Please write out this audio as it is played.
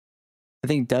I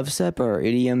think dubstep or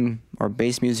EDM or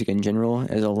bass music in general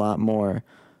is a lot more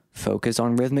focused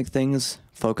on rhythmic things,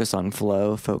 focus on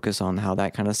flow, focus on how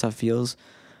that kind of stuff feels.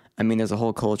 I mean, there's a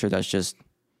whole culture that's just,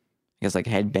 I guess, like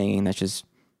headbanging, that's just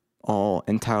all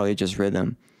entirely just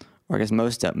rhythm. Or I guess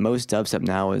most dubstep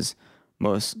now is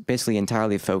most basically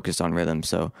entirely focused on rhythm.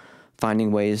 So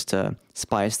finding ways to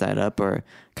spice that up or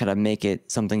kind of make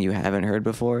it something you haven't heard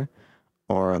before,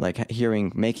 or like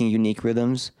making unique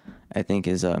rhythms, I think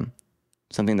is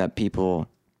something that people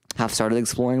have started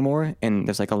exploring more, and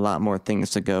there's like a lot more things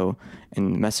to go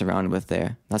and mess around with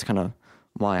there. That's kind of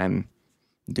why I'm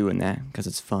doing that, because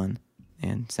it's fun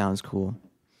and sounds cool.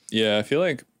 Yeah, I feel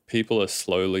like people are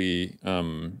slowly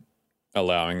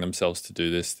allowing themselves to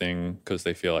do this thing because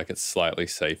they feel like it's slightly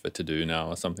safer to do now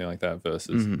or something like that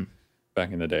versus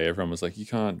back in the day everyone was like, you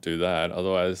can't do that,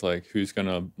 otherwise like who's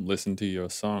gonna listen to your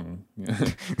song?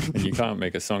 And you can't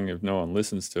make a song if no one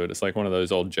listens to it. It's like one of those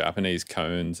old Japanese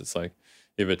kones. It's like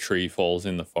if a tree falls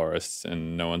in the forest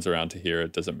and no one's around to hear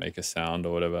it, does it make a sound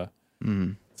or whatever?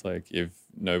 It's like if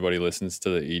nobody listens to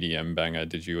the EDM banger,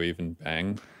 did you even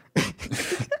bang?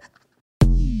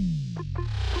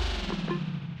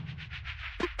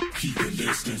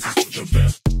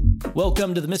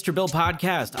 Welcome to the Mr. Bill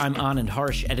Podcast. I'm Anand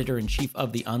Harsh, editor-in-chief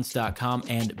of theUns.com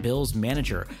and Bill's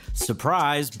manager.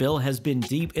 Surprise, Bill has been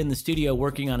deep in the studio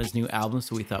working on his new album,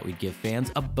 so we thought we'd give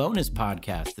fans a bonus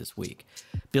podcast this week.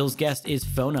 Bill's guest is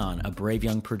Phonon, a brave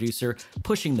young producer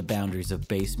pushing the boundaries of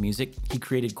bass music. He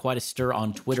created quite a stir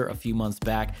on Twitter a few months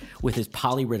back with his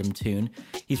polyrhythm tune.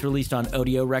 He's released on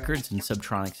Audio Records and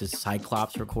Subtronics'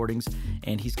 Cyclops recordings,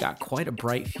 and he's got quite a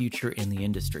bright future in the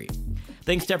industry.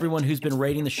 Thanks to everyone who's been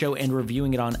rating the show and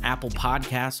reviewing it on Apple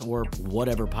Podcasts or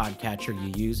whatever podcatcher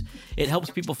you use. It helps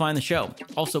people find the show.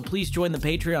 Also, please join the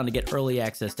Patreon to get early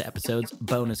access to episodes,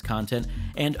 bonus content,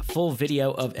 and full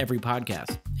video of every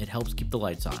podcast. It helps keep the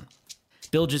lights on.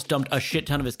 Bill just dumped a shit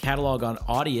ton of his catalog on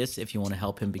Audius if you want to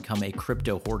help him become a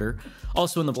crypto hoarder.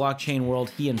 Also in the blockchain world,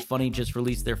 he and Funny just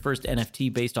released their first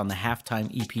NFT based on the Halftime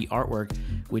EP artwork,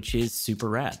 which is super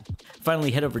rad.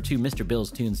 Finally, head over to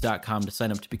MrBillsTunes.com to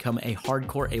sign up to become a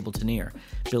hardcore Ableton-ear.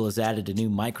 Bill has added a new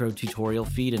micro tutorial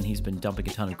feed, and he's been dumping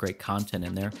a ton of great content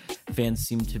in there. Fans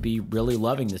seem to be really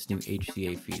loving this new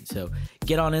HCA feed, so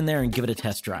get on in there and give it a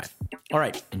test drive. All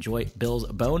right, enjoy Bill's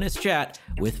bonus chat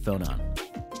with Phonon.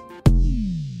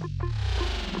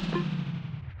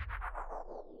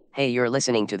 Hey, you're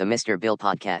listening to the Mr. Bill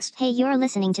Podcast. Hey, you're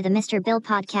listening to the Mr. Bill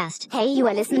Podcast. Hey, you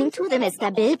are listening to the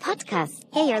Mr. Bill Podcast.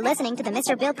 Hey, you're listening to the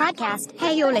Mr. Bill Podcast.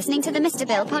 Hey, you're listening to the Mr.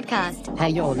 Bill Podcast.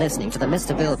 Hey, you're listening to the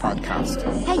Mr. Bill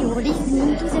Podcast. Hey, you're listening to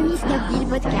the Mr. Bill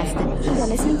Podcast. Hey, you're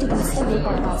listening to the Mr. Bill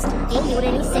Podcast. Hey, you're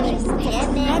listening to the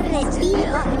Mr.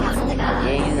 Bill Podcast.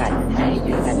 Hey,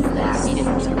 you got listening to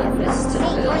the Mr. Bill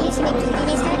Hey, you're listening to the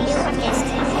Mr. Bill Podcast.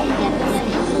 Hey, you're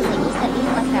listening to the Mr. Bill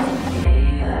Podcast.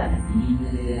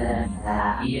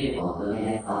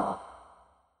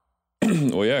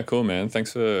 Well, yeah, cool, man.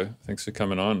 Thanks for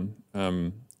coming on.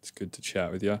 It's good to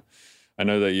chat with you. I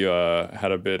know that you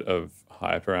had a bit of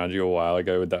hype around you a while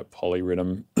ago with that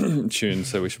polyrhythm tune,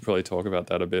 so we should probably talk about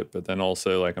that a bit. But then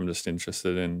also, like, I'm just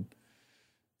interested in,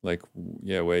 like,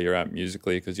 yeah, where you're at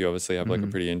musically, because you obviously have like a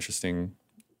pretty interesting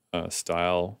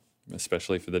style,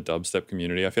 especially for the dubstep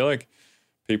community. I feel like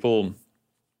people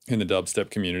in the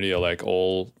dubstep community are like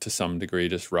all to some degree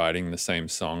just writing the same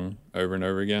song over and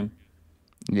over again.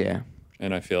 Yeah.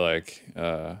 And I feel like,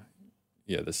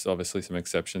 there's obviously some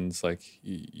exceptions. Like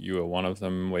you are one of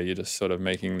them, where you're just sort of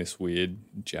making this weird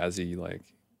jazzy, like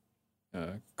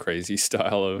crazy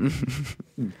style of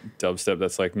dubstep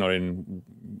that's like not in,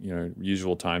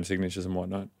 usual time signatures and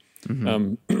whatnot.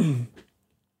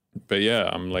 But yeah,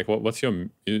 I'm like, what's your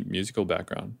musical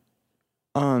background?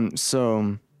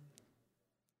 So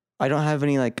I don't have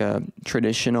any like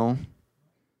traditional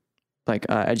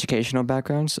educational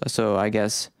backgrounds. So I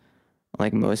guess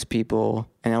like most people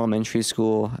in elementary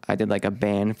school, I did like a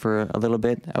band for a little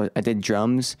bit. I did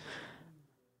drums,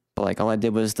 but like all I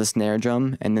did was the snare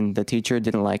drum, and then the teacher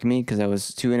didn't like me because I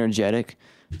was too energetic.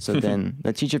 So then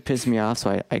the teacher pissed me off,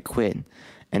 so I quit.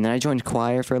 And then I joined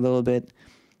choir for a little bit.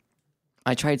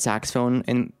 I tried saxophone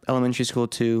in elementary school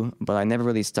too, but I never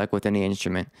really stuck with any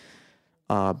instrument.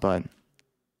 But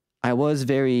I was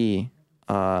very,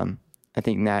 I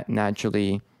think,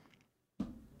 naturally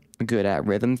good at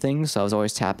rhythm things. So I was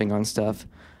always tapping on stuff.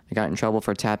 I got in trouble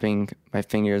for tapping my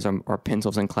fingers or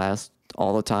pencils in class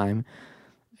all the time.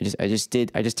 I just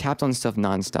tapped on stuff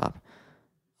nonstop.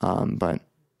 But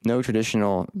no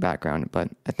traditional background. But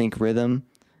I think rhythm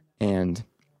and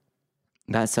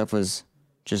that stuff was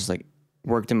just like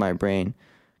worked in my brain,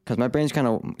 because my brain's kind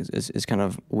of is kind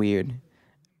of weird.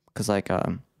 because like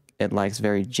it likes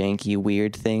very janky,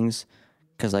 weird things.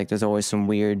 Because like there's always some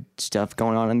weird stuff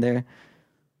going on in there.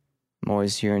 I'm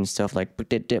always hearing stuff like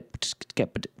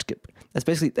that's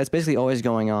basically always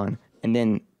going on. And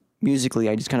then musically,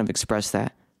 I just kind of express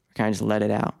that, kind of just let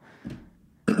it out.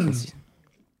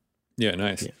 Yeah,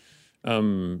 nice.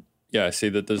 Yeah, I see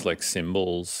that there's like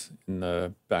cymbals in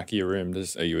the back of your room.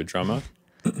 Are you a drummer?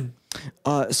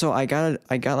 So I got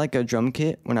like a drum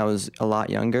kit when I was a lot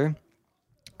younger,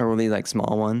 a really like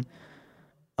small one.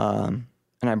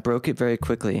 And I broke it very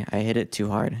quickly. I hit it too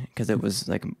hard because it was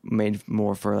like made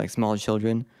more for like small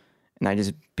children, and I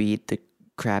just beat the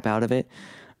crap out of it.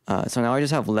 So now I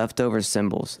just have leftover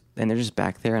cymbals, and they're just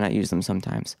back there, and I use them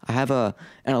sometimes. I have an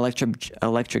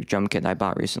electric drum kit I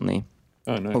bought recently.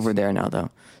 Oh, nice. Over there now though,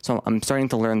 so I'm starting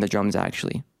to learn the drums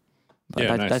actually. But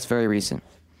Yeah, nice. That's very recent.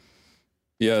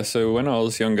 Yeah, so when I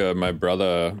was younger, my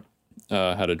brother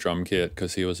had a drum kit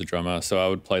because he was a drummer, so I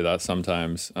would play that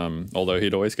sometimes, although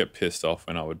he'd always get pissed off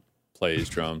when I would play his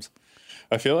drums.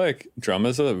 I feel like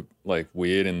drummers are like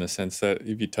weird in the sense that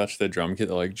if you touch their drum kit,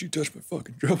 they're like, "Did you touch my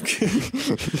fucking drum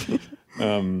kit?"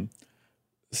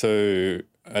 So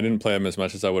I didn't play them as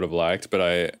much as I would have liked, but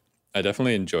I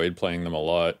definitely enjoyed playing them a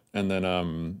lot. And then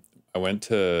I went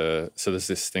to, so there's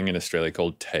this thing in Australia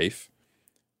called TAFE,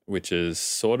 which is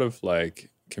sort of like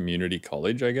community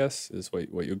college, I guess, is what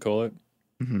you'd call it.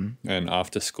 Mm-hmm. And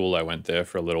after school, I went there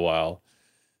for a little while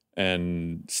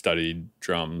and studied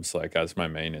drums like as my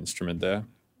main instrument there.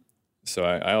 So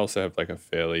I also have like a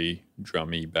fairly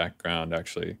drummy background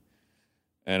actually.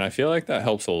 And I feel like that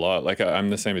helps a lot. Like I'm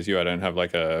the same as you. I don't have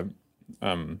like a,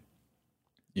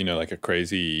 like a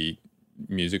crazy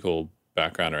musical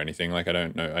background or anything. Like I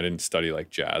didn't study like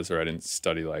jazz, or I didn't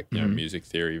study like, music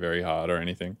theory very hard or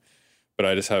anything. But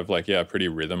I just have like, a pretty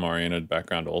rhythm oriented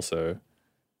background also.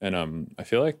 And I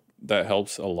feel like that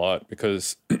helps a lot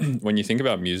because when you think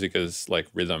about music as like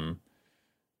rhythm,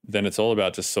 then it's all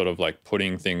about just sort of like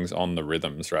putting things on the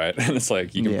rhythms, right? And it's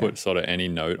like you can put sort of any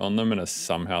note on them and it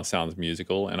somehow sounds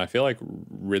musical. And I feel like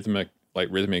rhythmic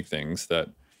things that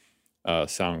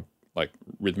sound like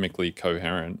rhythmically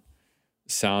coherent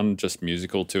sound just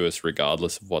musical to us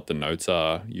regardless of what the notes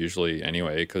are usually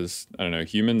anyway, because I don't know,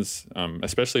 humans,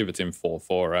 especially if it's in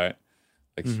 4/4, right?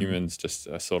 Like humans just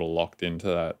are sort of locked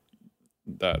into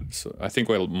that. So I think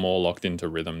we're more locked into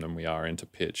rhythm than we are into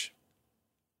pitch.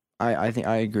 I think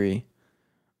I agree.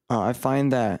 I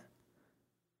find that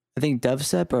I think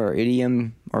dubstep or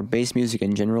EDM or bass music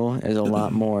in general is a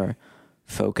lot more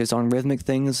focused on rhythmic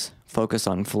things, focus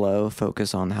on flow,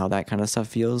 focus on how that kind of stuff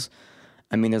feels.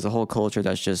 I mean, there's a whole culture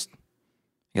that's just,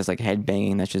 I guess, like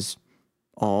headbanging. That's just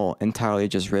all entirely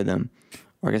just rhythm.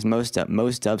 Or I guess most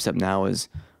dubstep now is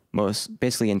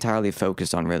basically entirely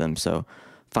focused on rhythm. So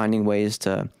finding ways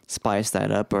to spice that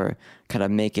up or kind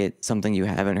of make it something you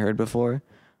haven't heard before,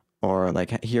 or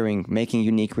like making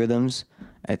unique rhythms,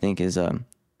 I think is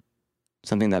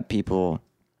something that people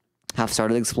have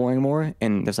started exploring more.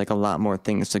 And there's like a lot more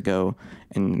things to go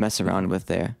and mess around with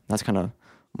there. That's kind of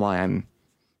why I'm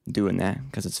doing that,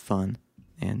 because it's fun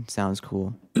and sounds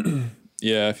cool.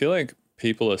 Yeah, I feel like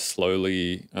people are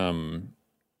slowly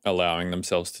allowing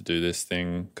themselves to do this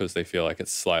thing because they feel like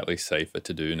it's slightly safer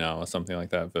to do now or something like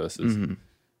that versus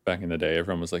back in the day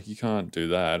everyone was like, you can't do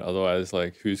that, otherwise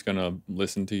like who's gonna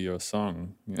listen to your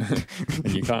song?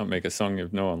 And you can't make a song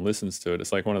if no one listens to it.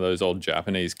 It's like one of those old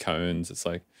Japanese kones. It's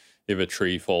like if a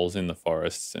tree falls in the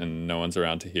forest and no one's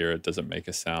around to hear it, does it make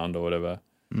a sound or whatever?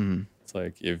 It's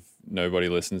like if nobody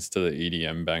listens to the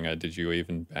EDM banger, did you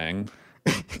even bang?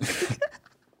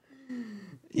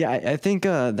 Yeah, I think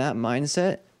that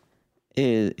mindset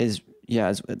is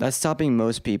that's stopping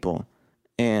most people.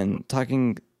 And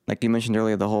talking, like you mentioned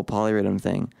earlier, the whole polyrhythm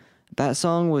thing, that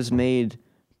song was made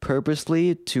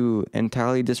purposely to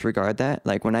entirely disregard that.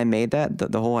 Like when I made that,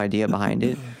 the whole idea behind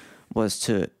it was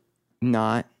to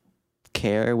not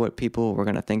care what people were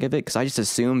going to think of it, because I just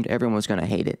assumed everyone was going to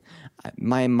hate it.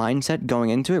 My mindset going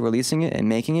into it, releasing it and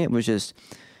making it, was just,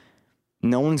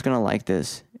 no one's going to like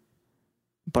this,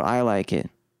 but I like it,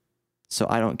 so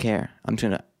I don't care. I'm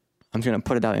just gonna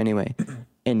put it out anyway.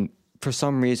 And for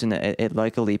some reason it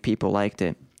luckily people liked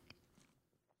it.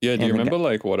 Yeah, do you remember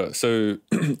like so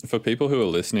for people who are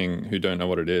listening who don't know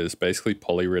what it is, basically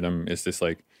polyrhythm is this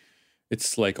like,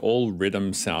 it's like all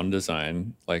rhythm sound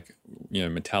design, like,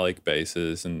 metallic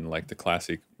basses and like the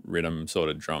classic rhythm sort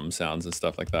of drum sounds and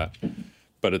stuff like that.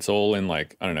 But it's all in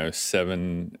like, I don't know,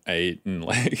 7/8 and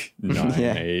like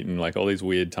 9/8 and like all these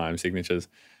weird time signatures.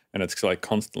 And it's like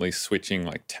constantly switching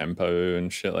like tempo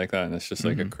and shit like that. And it's just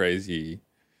like a crazy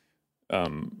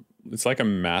it's like a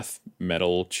math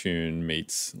metal tune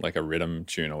meets like a rhythm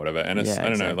tune or whatever. And it's, Yeah, I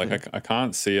don't know, exactly. like I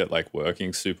can't see it like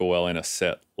working super well in a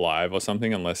set live or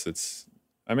something unless it's,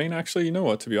 I mean, actually, you know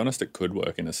what, to be honest, it could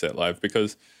work in a set live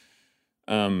because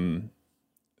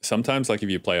sometimes like if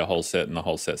you play a whole set and the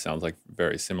whole set sounds like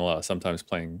very similar, sometimes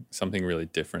playing something really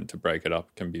different to break it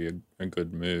up can be a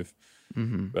good move.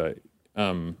 But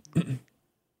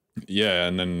yeah,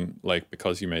 and then like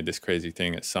because you made this crazy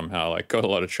thing, it somehow like got a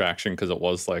lot of traction because it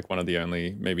was like one of the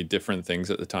only maybe different things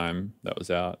at the time that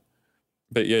was out.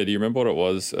 But yeah, do you remember what it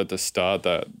was at the start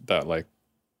that like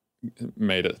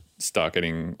made it start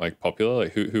getting like popular?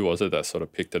 Like who was it that sort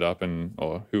of picked it up, and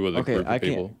or who were the Okay, group of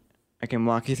people? I can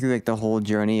walk you through like the whole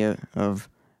journey of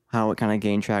how it kind of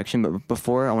gained traction. But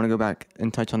before, I want to go back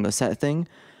and touch on the set thing.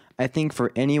 I think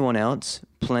for anyone else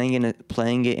playing it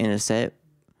in a set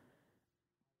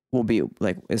will be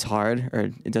like is hard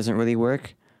or it doesn't really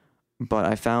work. But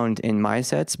I found in my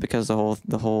sets, because the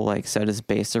whole like set is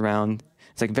based around,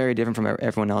 it's like very different from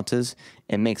everyone else's.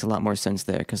 It makes a lot more sense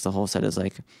there because the whole set is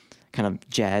like kind of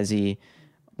jazzy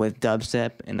with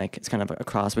dubstep, and like it's kind of a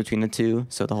cross between the two.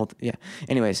 So the whole yeah.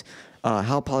 Anyways,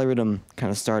 how polyrhythm kind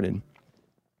of started.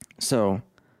 So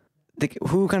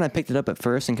who kind of picked it up at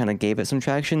first and kind of gave it some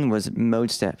traction was Mode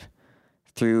Step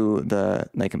through the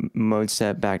like Mode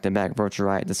Step back-to-back Virtual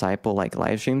Riot Disciple like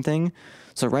live stream thing.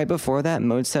 So right before that,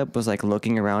 Mode Step was like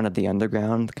looking around at the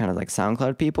underground kind of like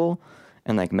SoundCloud people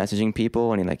and like messaging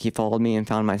people, and he followed me and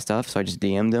found my stuff. So I just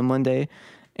DM'd him one day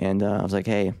and I was like,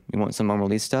 hey, you want some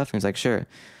unreleased stuff? And he's like, sure.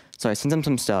 So I sent him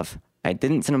some stuff. I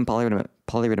didn't send him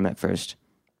polyrhythm at first.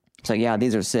 It's like, yeah,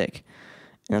 these are sick.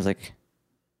 And I was like,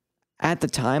 at the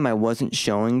time, I wasn't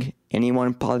showing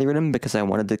anyone polyrhythm because I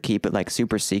wanted to keep it like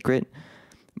super secret.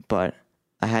 But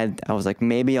I was like,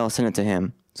 maybe I'll send it to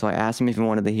him. So I asked him if he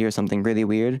wanted to hear something really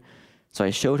weird. So I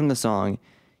showed him the song.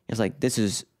 He was like, this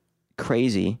is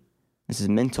crazy. This is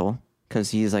mental.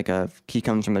 Because he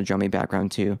comes from a drummy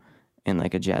background too, and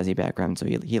like a jazzy background. So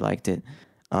he liked it.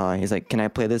 He's like, can I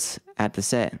play this at the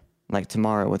set? Like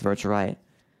tomorrow with Virtual Riot.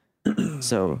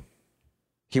 So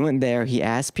he went there. He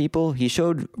asked people. He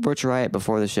showed Virtual Riot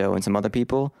before the show and some other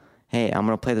people, hey, I'm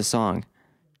going to play the song.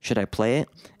 Should I play it?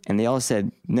 And they all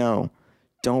said, no,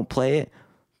 don't play it.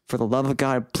 For the love of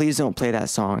God, please don't play that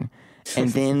song. And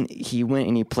then he went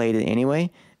and he played it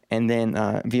anyway. And then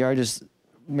VR just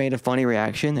made a funny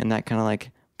reaction, and that kind of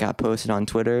like got posted on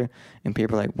Twitter. And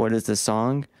people were like, what is this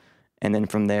song? And then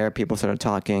from there, people started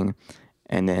talking.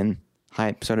 And then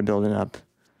hype started building up.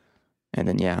 And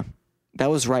then, yeah. That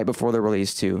was right before the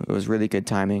release, too. It was really good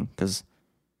timing because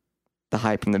the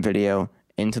hype from the video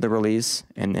into the release,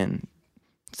 and then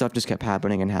stuff just kept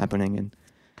happening and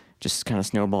just kind of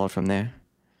snowballed from there.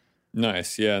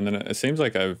 Nice, yeah. And then it seems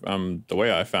like the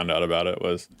way I found out about it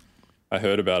was I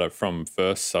heard about it from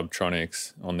first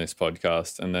Subtronics on this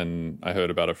podcast, and then I heard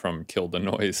about it from Kill the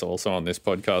Noise also on this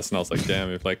podcast, and I was like, damn,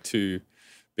 if like two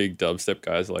big dubstep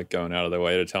guys are like going out of their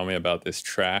way to tell me about this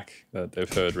track that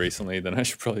they've heard recently, then I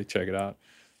should probably check it out.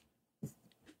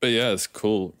 But yeah, it's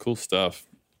cool stuff.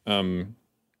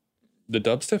 The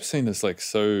dubstep scene is like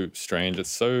so strange. It's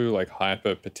so like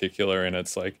hyper particular, and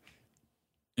it's like,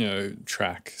 you know,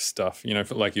 track stuff, you know,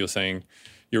 like you're saying,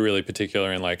 you're really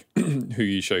particular in like who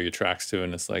you show your tracks to,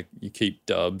 and it's like you keep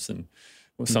dubs. And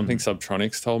something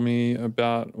Subtronics told me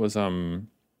about was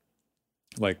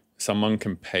like someone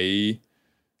can pay,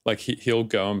 like he'll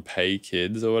go and pay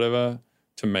kids or whatever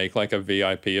to make like a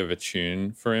VIP of a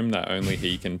tune for him that only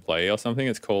he can play or something.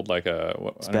 It's called like I don't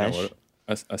know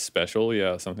what, a special,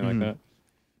 yeah, something like that.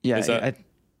 Yeah, Is that,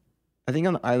 I think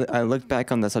I looked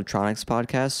back on the Subtronics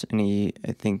podcast, and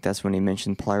I think that's when he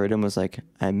mentioned polyrhythm was like,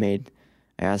 I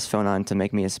asked Phonon to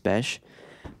make me a special,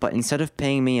 but instead of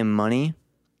paying me in money,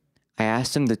 I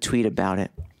asked him to tweet about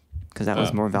it because that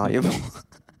was more valuable.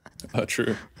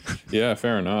 True. Yeah,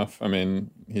 fair enough. I mean,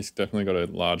 he's definitely got a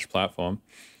large platform.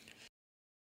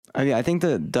 I think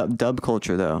the dub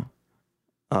culture though,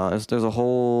 there's a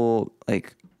whole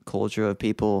like culture of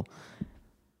people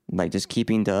like just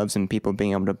keeping dubs and people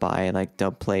being able to buy like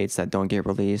dub plates that don't get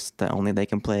released that only they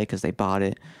can play because they bought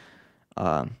it,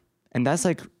 and that's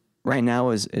like right now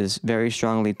is very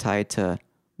strongly tied to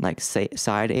like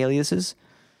side aliases.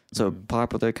 So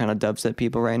popular kind of dubstep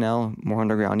people right now, more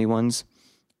undergroundy ones,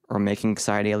 are making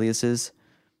side aliases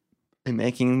and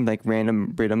making like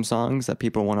random rhythm songs that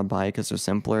people want to buy because they're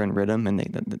simpler in rhythm and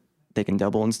they can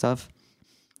double and stuff.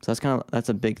 So that's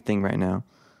a big thing right now.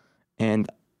 And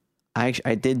I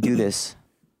did do this.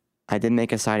 I did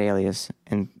make a side alias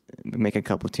and make a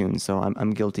couple tunes, so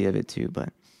I'm guilty of it too. But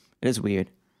it is weird.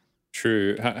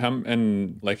 True.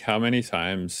 And like, how many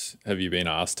times have you been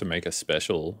asked to make a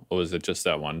special, or was it just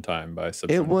that one time by It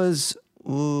Subtronics? was.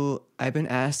 Ooh, I've been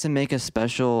asked to make a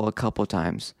special a couple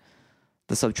times.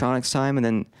 The Subtronics time, and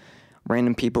then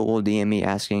random people will DM me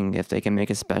asking if they can make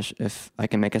a special, if I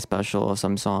can make a special of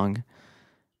some song.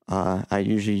 I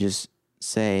usually just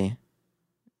say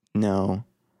no.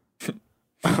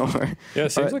 or, Yeah,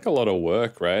 it seems or like a lot of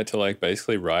work, right? To like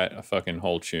basically write a fucking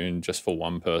whole tune just for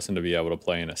one person to be able to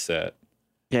play in a set.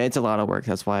 yeah, it's a lot of work.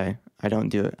 That's why I don't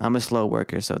do it. I'm a slow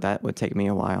worker, so that would take me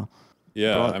a while.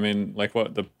 Yeah, But I mean, like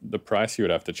what the price you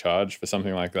would have to charge for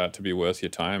something like that to be worth your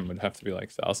time would have to be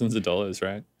like thousands of dollars,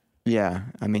 right? yeah,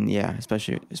 I mean, yeah,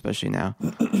 especially now.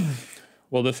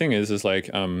 Well, the thing is like,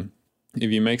 if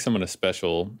you make someone a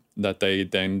special that they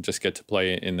then just get to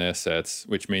play in their sets,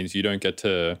 which means you don't get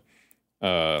to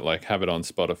like have it on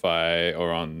Spotify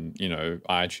or on, you know,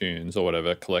 iTunes or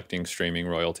whatever, collecting streaming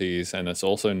royalties. And it's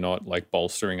also not like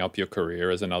bolstering up your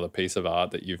career as another piece of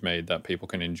art that you've made that people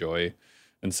can enjoy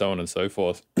and so on and so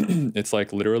forth. It's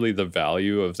like literally the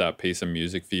value of that piece of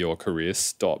music for your career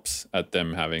stops at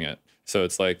them having it. So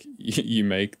it's like you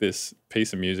make this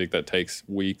piece of music that takes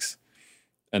weeks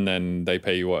and then they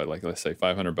pay you what, like let's say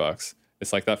 $500.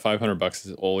 It's like that $500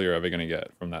 is all you're ever going to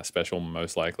get from that special,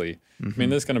 most likely. I mean,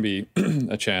 there's going to be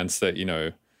a chance that, you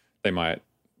know, they might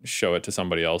show it to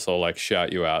somebody else or like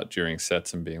shout you out during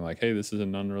sets and being like, hey, this is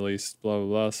an unreleased blah, blah,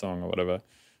 blah song or whatever.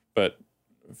 But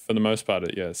for the most part,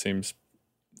 it seems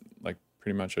like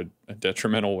pretty much a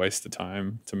detrimental waste of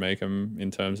time to make them in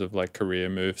terms of like career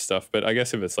move stuff. But I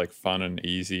guess if it's like fun and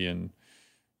easy and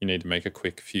you need to make a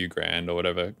quick few grand or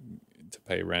whatever to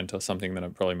pay rent or something, then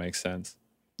it probably makes sense.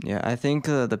 Yeah, I think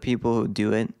the people who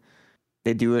do it,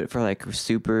 they do it for like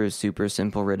super, super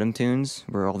simple rhythm tunes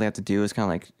where all they have to do is kind of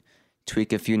like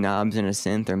tweak a few knobs in a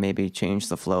synth or maybe change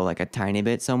the flow like a tiny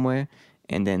bit somewhere,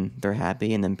 and then they're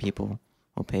happy, and then people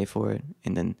will pay for it.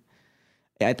 And then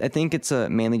I think it's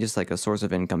mainly just like a source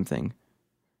of income thing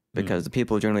because the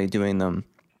people generally doing them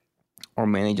are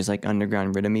mainly just like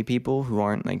underground rhythmy people who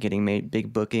aren't like getting made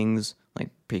big bookings like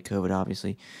pre-COVID,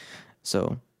 obviously.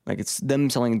 So like it's them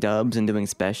selling dubs and doing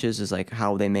specials is like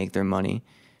how they make their money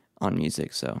on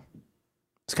music. So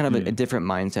it's kind of a different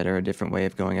mindset or a different way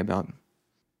of going about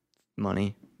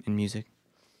money in music.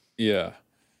 Yeah.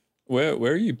 Where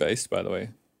are you based, by the way?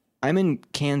 I'm in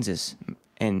Kansas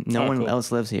and no one Cool.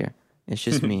 else lives here. It's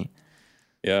just me.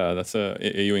 Yeah, are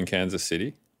you in Kansas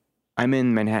City? I'm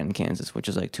in Manhattan, Kansas, which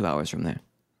is like 2 hours from there.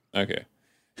 Okay.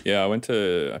 Yeah,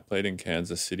 I played in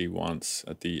Kansas City once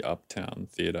at the Uptown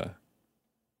Theater.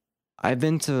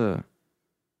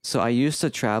 So I used to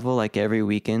travel like every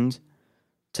weekend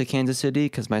to Kansas City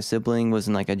because my sibling was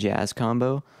in like a jazz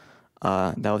combo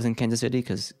that was in Kansas City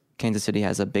because Kansas City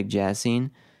has a big jazz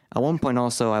scene. At one point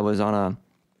also I was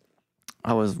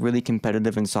really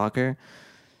competitive in soccer.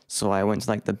 So I went to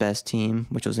like the best team,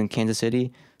 which was in Kansas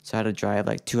City. So I had to drive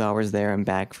like 2 hours there and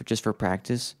back just for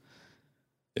practice.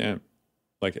 Damn.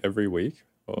 Like every week?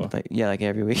 Or Like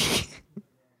every week.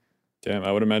 damn,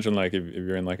 I would imagine like if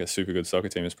you're in like a super good soccer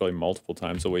team, it's probably multiple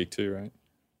times a week too, right?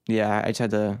 Yeah, I just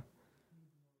had to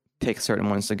pick certain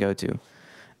ones to go to.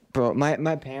 Bro,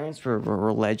 my parents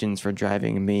were legends for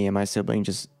driving me and my sibling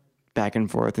just back and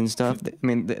forth and stuff. I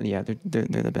mean, they're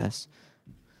the best.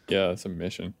 Yeah, it's a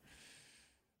mission.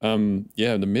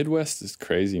 Yeah, the Midwest is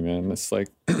crazy, man. It's like,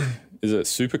 is it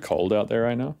super cold out there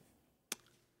right now?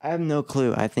 I have no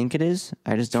clue. I think it is.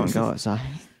 I just don't go outside.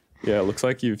 Yeah, it looks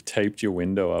like you've taped your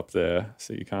window up there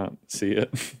so you can't see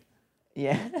it.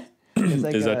 Yeah. It's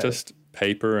like Is that just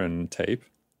paper and tape?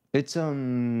 It's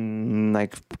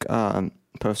like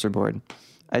poster board.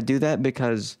 I do that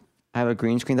because I have a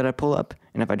green screen that I pull up,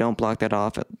 and if I don't block that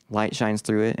off, light shines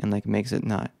through it and like makes it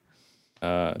not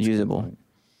That's a good usable. point.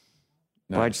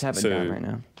 But I Nice. just have it So down right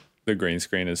now. the green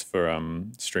screen is for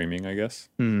streaming, I guess.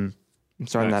 I'm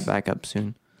starting Nice. that back up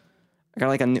soon. I got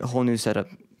like a whole new setup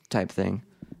type thing.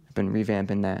 I've been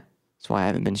revamping that. That's why I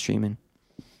haven't been streaming.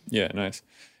 Yeah, nice.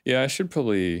 Yeah, I should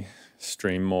probably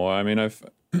stream more. I mean, I've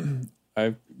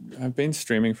been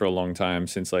streaming for a long time,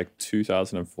 since like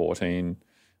 2014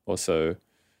 or so.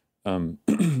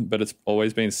 But it's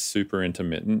always been super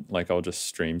intermittent. Like I'll just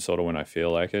stream sort of when I feel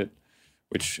like it,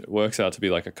 which works out to be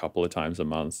like a couple of times a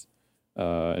month.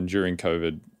 And during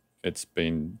COVID, it's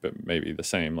been but maybe the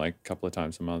same, like a couple of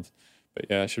times a month. But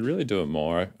yeah, I should really do it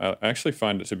more. I actually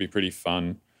find it to be pretty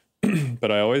fun. But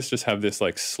I always just have this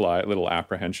like slight little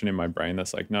apprehension in my brain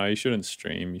that's like, no, you shouldn't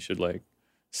stream. You should like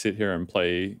sit here and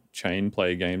play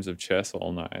games of chess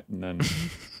all night and then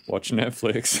watch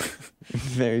Netflix.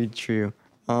 Very true.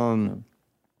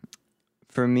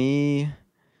 For me,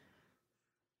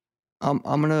 I'm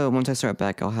gonna once I start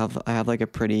back, I have like a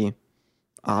pretty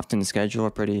often schedule.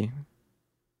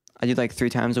 I do like 3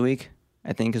 times a week,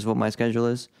 I think is what my schedule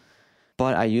is.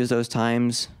 But I use those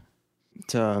times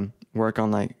to work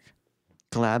on like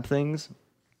collab things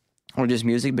or just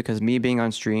music, because me being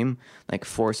on stream like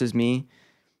forces me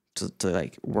to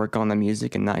like work on the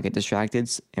music and not get distracted.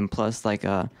 And plus like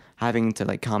having to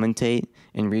like commentate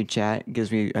and read chat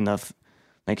gives me enough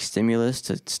like stimulus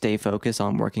to stay focused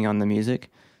on working on the music.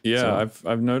 Yeah, So,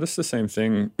 I've noticed the same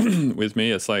thing with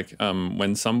me. It's like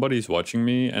when somebody's watching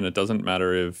me, and it doesn't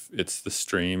matter if it's the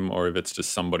stream or if it's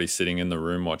just somebody sitting in the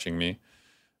room watching me,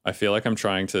 I feel like I'm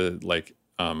trying to like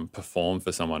perform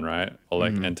for someone, right? Or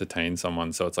like entertain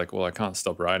someone. So it's like, well, I can't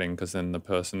stop writing because then the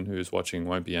person who's watching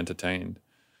won't be entertained.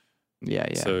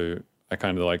 yeah. So I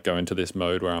kind of like go into this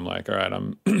mode where I'm like, all right,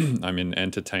 I'm I'm in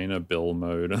entertainer Bill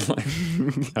mode and like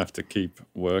have to keep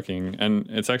working. And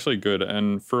it's actually good.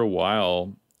 And for a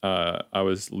while, I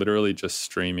was literally just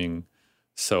streaming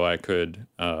so I could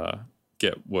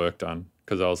get work done,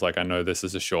 because I was like, I know this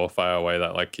is a surefire way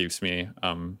that like keeps me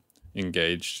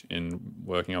engaged in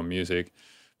working on music.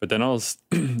 But then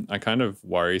I kind of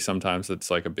worry sometimes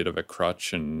it's like a bit of a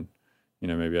crutch, and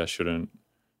maybe I shouldn't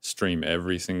stream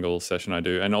every single session I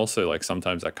do. And also like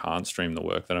sometimes I can't stream the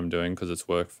work that I'm doing because it's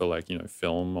work for like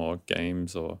film or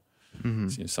games or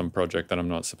some project that I'm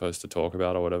not supposed to talk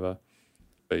about or whatever.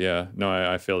 But yeah, no,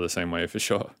 I feel the same way for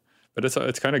sure. But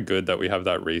it's kind of good that we have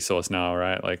that resource now,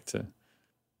 right? Like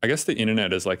I guess the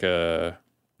internet is like the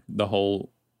whole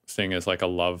thing is like a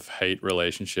love-hate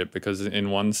relationship, because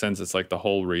in one sense it's like the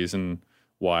whole reason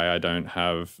why I don't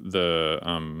have the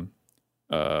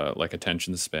like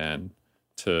attention span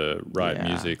to write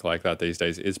music like that these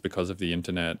days is because of the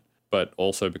internet. But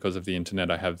also because of the internet,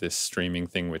 I have this streaming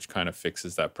thing which kind of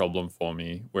fixes that problem for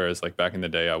me. Whereas like back in the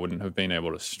day, I wouldn't have been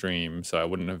able to stream, so I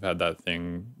wouldn't have had that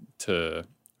thing to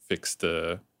fix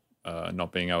the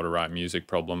not being able to write music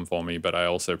problem for me. But I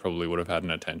also probably would have had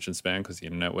an attention span because the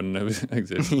internet wouldn't have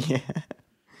existed. Yeah.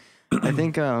 I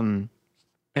think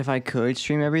if I could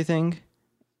stream everything,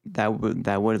 that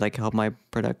would like help my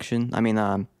production. I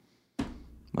mean,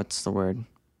 what's the word?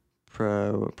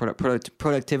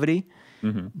 Productivity.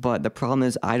 But the problem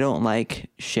is I don't like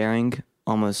sharing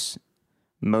almost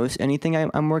most anything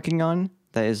I'm working on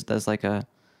that's like a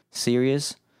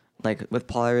serious. Like with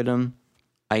Polyrhythm,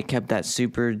 I kept that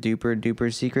super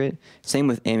duper secret. Same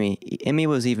with Emmy. Emmy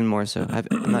was even more so.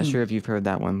 I'm not sure if you've heard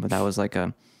that one, but that was like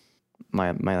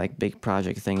my like big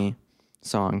project thingy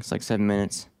song. It's like 7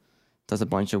 minutes. Does a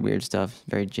bunch of weird stuff.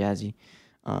 Very jazzy.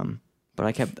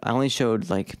 But I only showed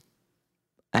like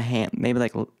maybe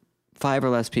like 5 or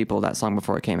less people that song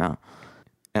before it came out.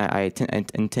 And I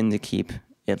intend to keep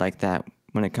it like that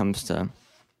when it comes to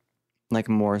like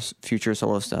more future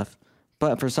solo stuff.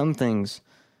 But for some things,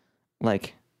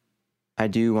 like I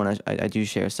do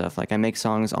share stuff. Like I make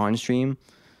songs on stream.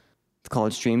 It's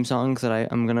called stream songs that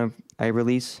I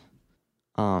release.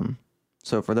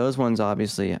 So for those ones,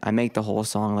 obviously I make the whole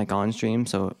song like on stream.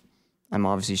 So I'm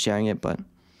obviously sharing it, but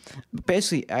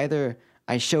basically either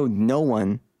I show no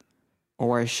one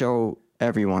or I show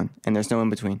everyone, and there's no in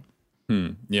between.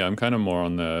 Yeah, I'm kind of more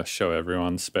on the show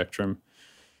everyone spectrum.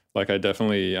 Like I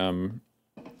definitely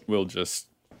will just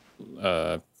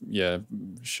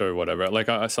show whatever. Like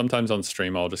I sometimes on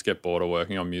stream I'll just get bored of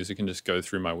working on music and just go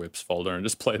through my whips folder and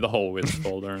just play the whole whips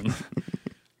folder, and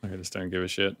like I just don't give a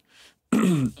shit.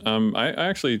 I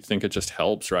actually think it just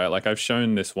helps, right? Like I've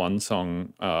shown this one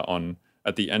song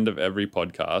at the end of every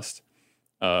podcast.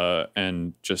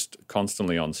 And just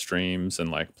constantly on streams, and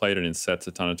like played it in sets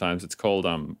a ton of times. It's called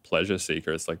Pleasure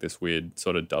Seeker. It's like this weird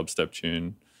sort of dubstep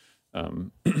tune.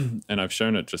 And I've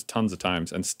shown it just tons of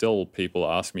times, and still people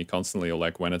ask me constantly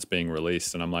like when it's being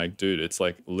released, and I'm like, dude, it's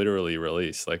like literally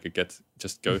released. Like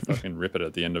just go fucking rip it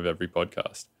at the end of every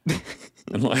podcast.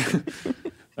 And like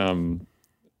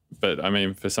but I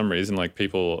mean, for some reason, like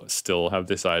people still have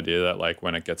this idea that like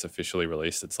when it gets officially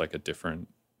released, it's like a different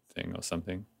thing or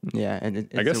something. Yeah,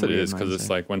 I guess it is, because it's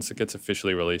like once it gets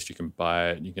officially released, you can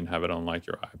buy it, you can have it on like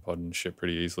your iPod and shit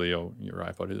pretty easily, or your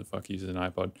iPod. Who the fuck uses an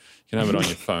iPod? You can have it on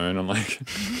your phone and like,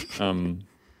 and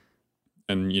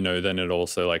then it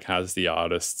also like has the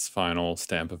artist's final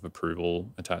stamp of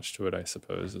approval attached to it, I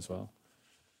suppose, as well.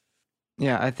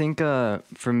 Yeah, I think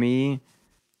for me,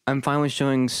 I'm fine with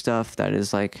showing stuff that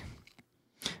is like,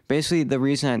 basically the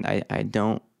reason I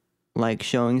don't like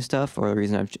showing stuff, or the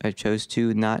reason I chose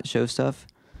to not show stuff,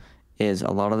 is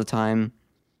a lot of the time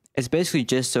it's basically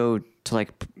just to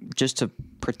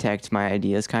protect my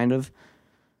ideas, kind of.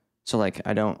 So like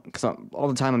I don't, because all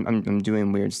the time I'm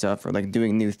doing weird stuff or like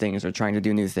doing new things or trying to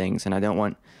do new things, and I don't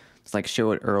want to like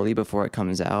show it early before it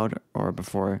comes out or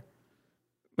before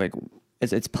like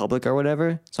it's public or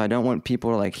whatever. So I don't want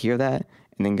people to like hear that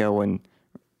and then go and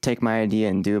take my idea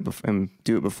and do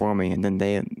it before me, and then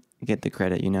they get the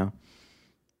credit, you know.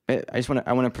 I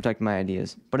want to protect my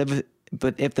ideas. But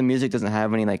if the music doesn't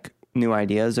have any like new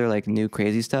ideas or like new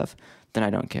crazy stuff, then I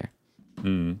don't care.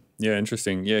 Yeah,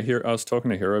 interesting. Yeah, here I was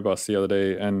talking to Hero Boss the other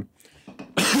day, and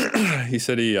he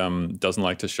said he doesn't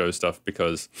like to show stuff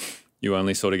because you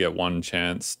only sort of get one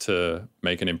chance to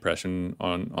make an impression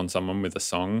on someone with a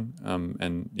song.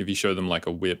 And if you show them like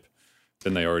a whip,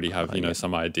 then they already have,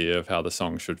 some idea of how the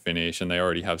song should finish, and they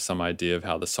already have some idea of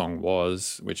how the song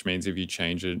was, which means if you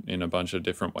change it in a bunch of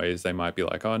different ways, they might be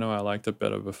like, oh no, I liked it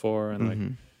better before, and like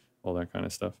all that kind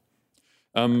of stuff.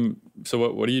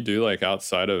 So what do you do like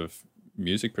outside of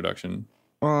music production?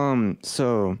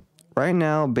 So right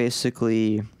now,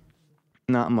 basically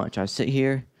not much. I sit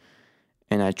here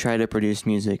and I try to produce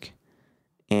music,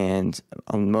 and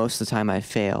most of the time I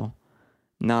fail.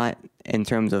 Not in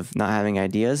terms of not having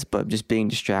ideas, but just being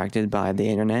distracted by the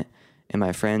internet and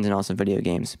my friends and also video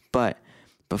games. But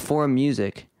before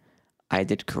music, I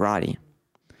did karate.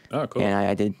 Oh, cool. And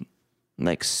I did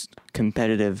like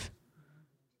competitive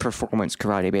performance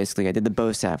karate, basically. I did the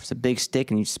bow staff. It's a big stick,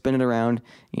 and you spin it around,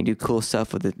 and you do cool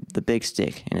stuff with the big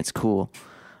stick, and it's cool.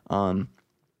 And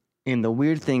the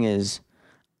weird thing is,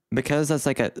 because that's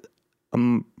like a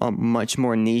much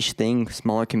more niche thing,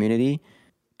 smaller community,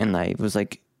 and I was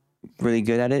like really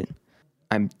good at it,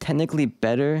 I'm technically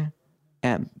better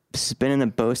at spinning a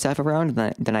bow staff around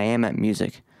than I am at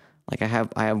music. Like I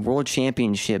have world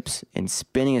championships in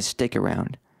spinning a stick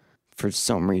around for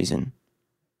some reason.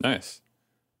 Nice.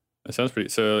 That sounds pretty.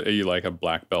 So are you like a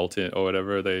black belt or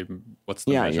whatever? What's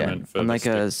the measurement for? I'm like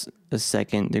a stick?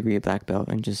 second degree black belt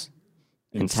and just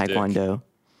in Taekwondo.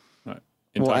 Right.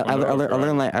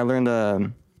 Taekwondo, I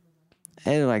learned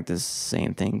like the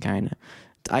same thing kind of.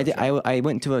 I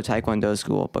went to a Taekwondo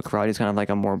school, but karate is kind of like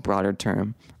a more broader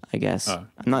term, I guess. I'm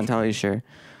not entirely sure,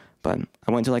 but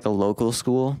I went to like a local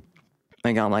school.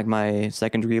 I got like my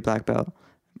second degree black belt.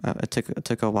 It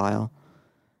took a while,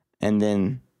 and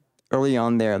then early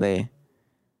on there they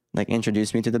like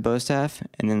introduced me to the bow staff,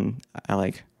 and then I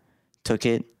like took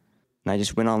it, and I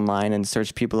just went online and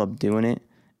searched people up doing it,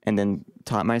 and then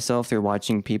taught myself through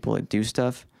watching people do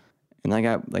stuff, and I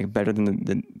got like better than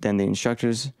the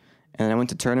instructors. And then I went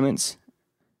to tournaments,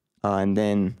 and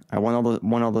then I won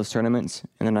all those tournaments,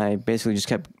 and then I basically just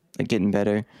kept like getting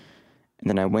better. And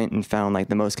then I went and found like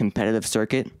the most competitive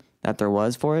circuit that there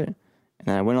was for it, and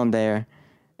then I went on there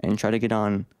and tried to get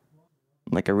on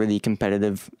like a really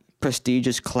competitive,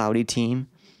 prestigious, cloudy team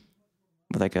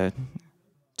with like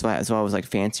so I was like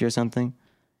fancy or something.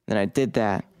 Then I did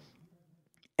that,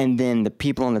 and then the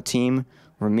people on the team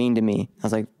were mean to me. I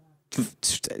was like,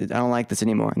 I don't like this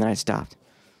anymore, and then I stopped.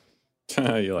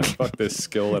 You're like, fuck this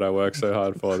skill that I work so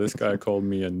hard for. This guy called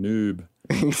me a noob.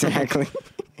 Exactly.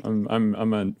 I'm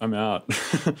out.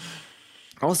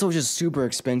 Also, it was just super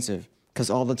expensive because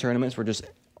all the tournaments were just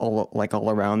all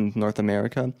around North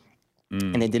America,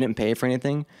 and they didn't pay for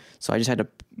anything. So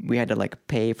we had to like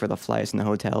pay for the flights and the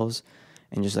hotels,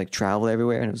 and just like travel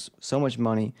everywhere. And it was so much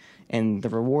money. And the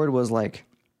reward was like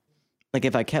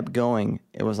if I kept going,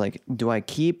 it was like, do I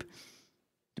keep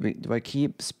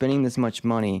spending this much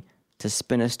money to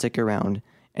spin a stick around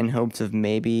in hopes of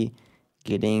maybe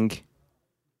getting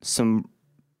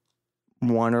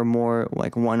one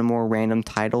more random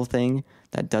title thing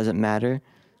that doesn't matter?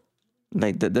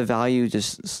 Like the value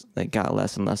just like got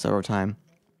less and less over time.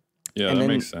 Yeah, and that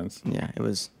makes sense. Yeah, it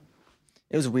was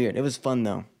weird. It was fun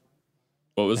though.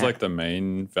 What was like the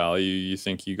main value you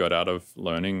think you got out of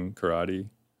learning karate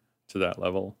to that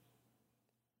level?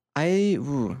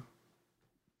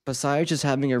 Besides just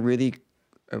having a really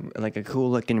a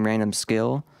cool looking random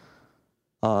skill,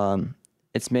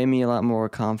 it's made me a lot more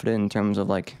confident in terms of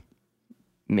like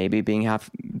maybe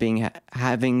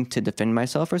having to defend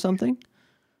myself or something,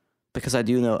 because I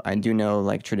do know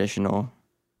like traditional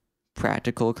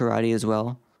practical karate as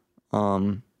well.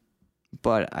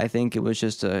 But I think it was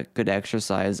just a good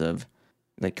exercise of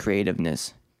like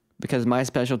creativeness, because my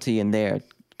specialty in there,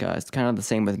 it's kind of the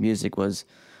same with music, was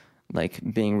like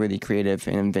being really creative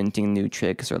and inventing new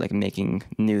tricks or like making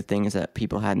new things that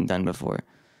people hadn't done before,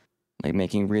 like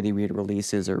making really weird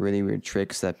releases or really weird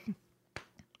tricks that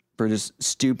were just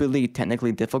stupidly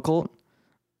technically difficult,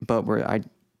 but were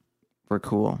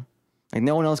cool. Like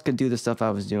no one else could do the stuff I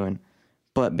was doing,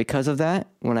 but because of that,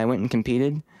 when I went and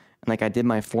competed and like I did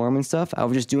my form and stuff, I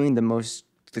was just doing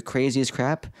the craziest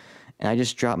crap, and I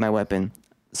just dropped my weapon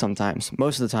sometimes,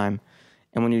 most of the time.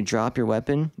 And when you drop your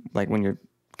weapon, like when you're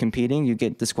competing, you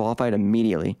get disqualified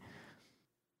immediately.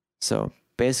 So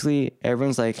basically,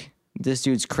 everyone's like, this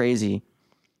dude's crazy,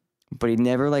 but he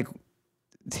never like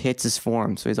hits his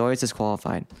form, so he's always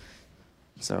disqualified.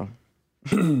 So,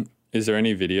 Is there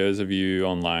any videos of you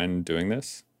online doing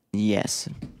this? yes,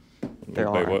 there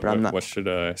Wait, are, but I'm not. what should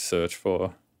I search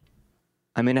for?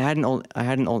 I mean, I had an old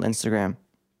Instagram.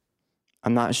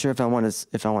 I'm not sure if I want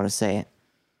to say it.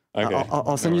 Okay,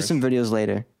 I'll send you some videos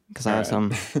later because I have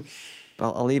Alright. some.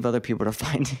 But I'll leave other people to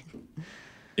find it.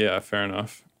 Yeah, fair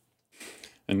enough.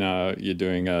 And now you're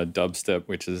doing a dubstep,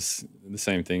 which is the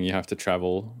same thing. You have to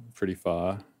travel pretty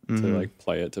far to like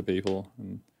play it to people,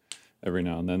 and every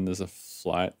now and then there's a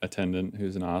flight attendant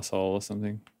who's an asshole or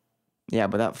something. Yeah,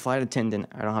 but that flight attendant,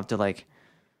 I don't have to like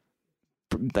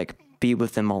be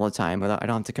with them all the time, or I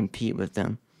don't have to compete with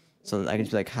them, so I can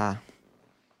just be like, ha.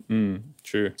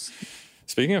 True.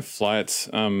 Speaking of flights,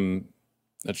 that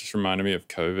just reminded me of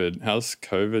COVID. How's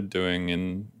COVID doing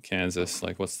in Kansas?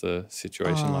 Like, what's the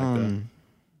situation like there?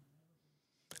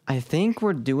 I think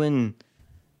we're doing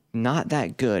not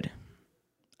that good.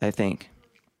 I think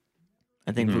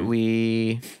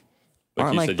we Like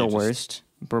aren't you like said, the you just- worst.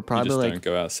 We're You probably just like don't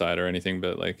go outside or anything,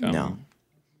 but like, no.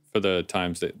 for the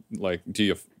times that like,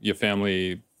 do your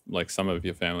family, like some of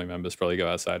your family members probably go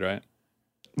outside, right?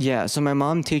 Yeah, so my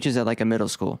mom teaches at like a middle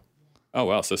school. Oh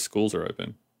wow, so schools are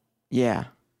open. Yeah.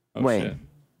 Oh, Wait. shit.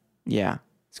 Yeah.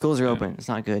 Schools are open. It's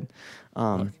not good.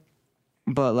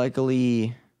 But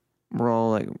luckily we're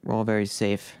all very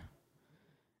safe.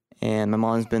 And my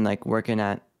mom's been like working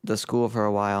at the school for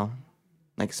a while,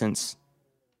 like since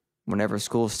whenever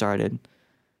school started.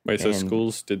 Wait, so And-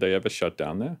 schools, did they ever shut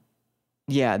down there?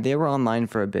 Yeah, they were online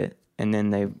for a bit and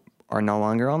then they are no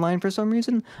longer online for some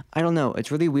reason. I don't know.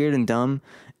 It's really weird and dumb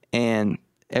and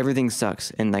everything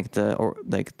sucks in like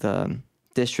the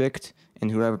district, and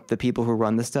whoever the people who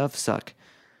run the stuff suck.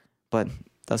 But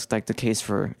that's like the case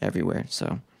for everywhere.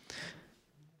 So,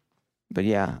 but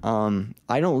yeah,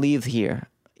 I don't leave here.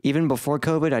 Even before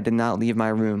COVID, I did not leave my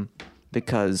room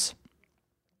because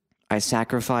I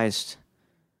sacrificed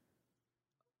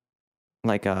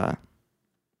like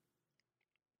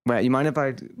Wait, you mind if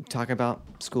I talk about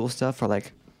school stuff or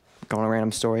like go on a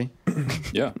random story?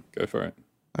 Yeah, go for it.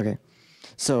 Okay.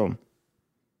 So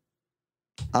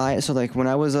like when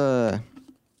I was I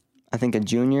think a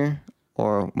junior,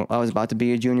 or when I was about to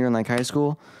be a junior in like high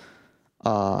school,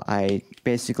 I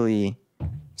basically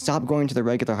stopped going to the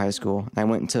regular high school. I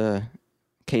went to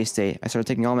K-State. I started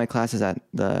taking all my classes at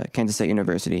the Kansas State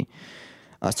University.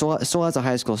 Still as a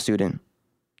high school student,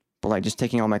 but like just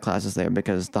taking all my classes there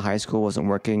because the high school wasn't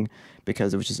working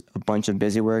because it was just a bunch of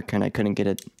busy work and I couldn't get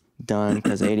it done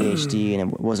because ADHD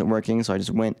and it wasn't working. So I just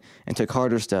went and took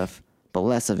harder stuff, but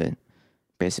less of it,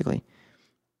 basically.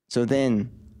 So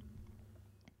then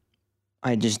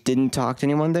I just didn't talk to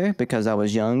anyone there because I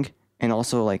was young and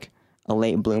also like a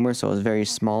late bloomer. So I was very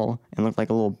small and looked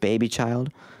like a little baby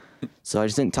child. So I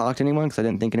just didn't talk to anyone because I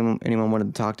didn't think anyone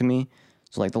wanted to talk to me.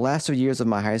 So like the last 2 years of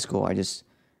my high school, I just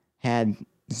had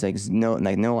no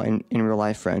in real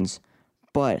life friends,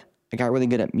 but I got really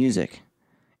good at music,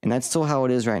 and that's still how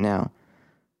it is right now.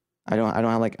 I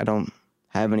don't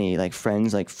have any like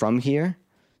friends like from here,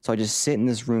 so I just sit in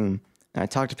this room and I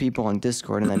talk to people on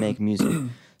Discord and I make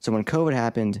music. So when COVID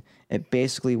happened, it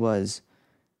basically was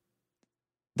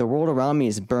the world around me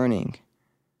is burning,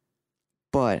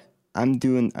 but I'm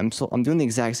doing the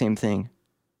exact same thing,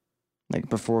 like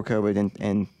before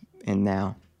COVID and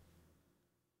now.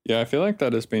 Yeah, I feel like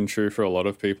that has been true for a lot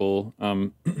of people.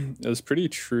 It was pretty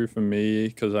true for me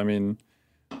because, I mean,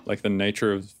 like the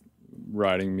nature of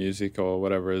writing music or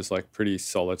whatever is like pretty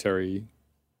solitary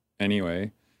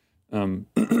anyway.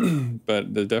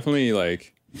 But there's definitely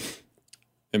like,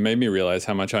 it made me realize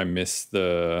how much I miss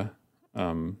the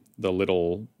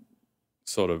little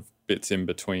sort of bits in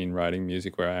between writing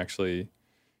music where I actually,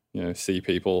 see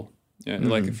people.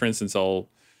 Like for instance, I'll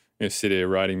sit here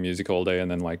writing music all day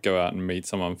and then like go out and meet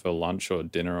someone for lunch or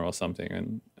dinner or something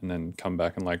and then come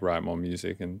back and like write more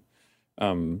music and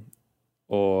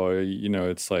or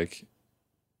it's like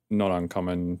not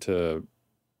uncommon to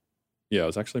I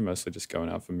was actually mostly just going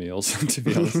out for meals to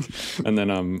be honest. And then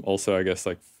also I guess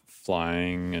like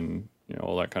flying and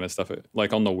all that kind of stuff.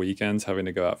 Like on the weekends having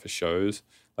to go out for shows,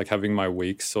 like having my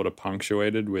weeks sort of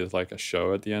punctuated with like a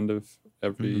show at the end of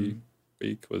every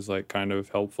week was like kind of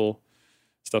helpful.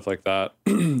 Stuff like that.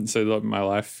 So that my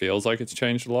life feels like it's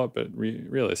changed a lot, but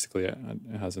realistically, it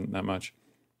hasn't that much.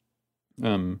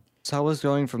 So how was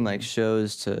going from like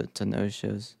shows to no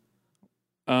shows?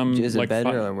 Is it like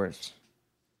better or worse?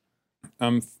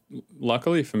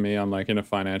 Luckily for me, I'm like in a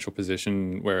financial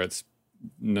position where it's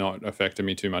not affected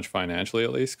me too much financially,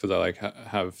 at least, because I like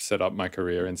have set up my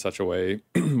career in such a way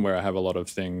where I have a lot of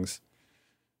things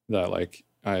that like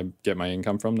I get my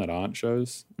income from that aren't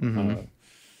shows.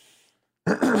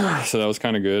 So that was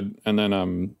kind of good. And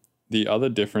then the other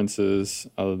differences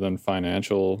other than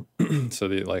financial, so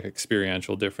the like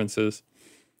experiential differences,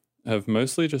 have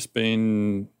mostly just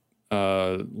been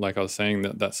like I was saying,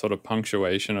 that sort of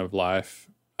punctuation of life,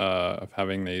 of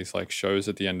having these like shows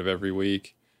at the end of every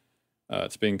week.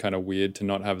 It's been kind of weird to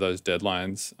not have those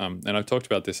deadlines. And I've talked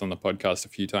about this on the podcast a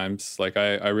few times. Like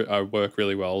I work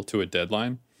really well to a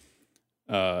deadline.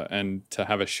 And to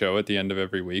have a show at the end of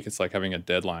every week, it's like having a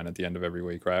deadline at the end of every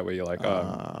week, right? Where you're like,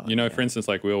 for instance,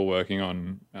 like we were working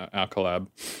on our collab,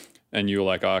 and you were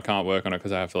like, I can't work on it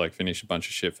because I have to like finish a bunch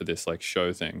of shit for this like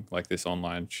show thing, like this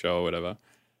online show or whatever.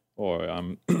 Or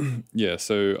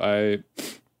so I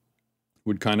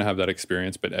would kind of have that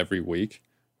experience, but every week,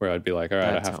 where I'd be like, all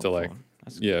right, That's I have to like,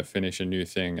 finish a new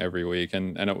thing every week,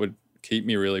 and it would keep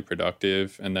me really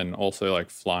productive. And then also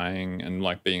like flying and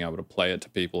like being able to play it to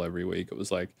people every week. It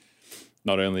was like,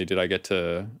 not only did I get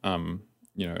to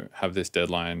have this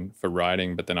deadline for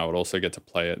writing, but then I would also get to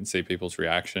play it and see people's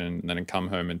reaction, and then come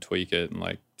home and tweak it and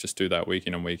like just do that week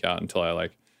in and week out until I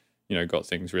like got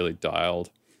things really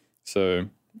dialed. So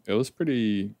it was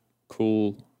pretty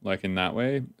cool like in that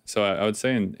way. So I would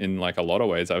say in like a lot of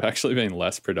ways I've actually been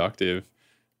less productive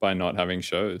by not having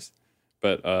shows.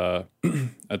 But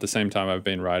at the same time, I've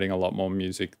been writing a lot more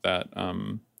music that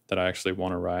I actually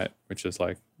want to write, which is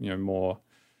like more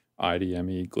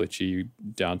IDM-y, glitchy,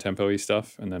 down-tempo-y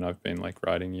stuff. And then I've been like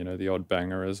writing the odd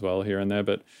banger as well here and there.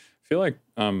 But I feel like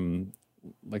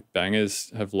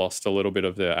bangers have lost a little bit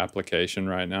of their application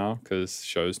right now because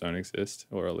shows don't exist,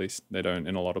 or at least they don't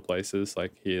in a lot of places.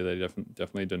 Like here, they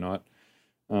definitely do not.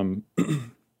 So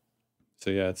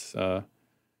yeah, it's.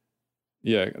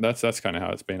 That's kind of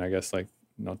how it's been, I guess, like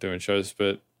not doing shows.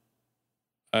 But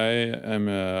I am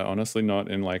honestly not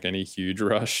in like any huge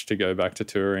rush to go back to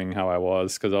touring how I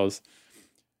was, because I was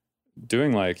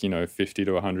doing like 50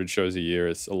 to 100 shows a year.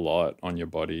 It's a lot on your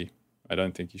body. I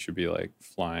don't think you should be like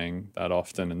flying that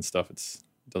often and stuff. It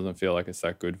doesn't feel like it's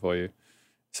that good for you.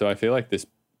 So I feel like this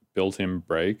built-in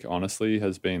break honestly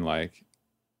has been like,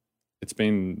 it's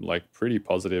been like pretty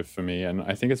positive for me, and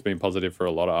I think it's been positive for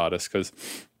a lot of artists, because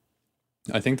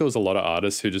I think there was a lot of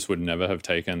artists who just would never have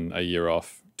taken a year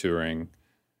off touring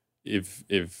if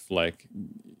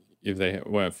they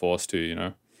weren't forced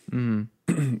to, And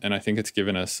I think it's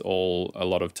given us all a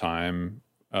lot of time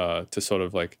to sort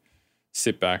of like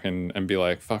sit back and be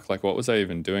like, fuck, like what was I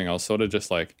even doing? I was sort of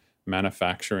just like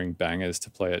manufacturing bangers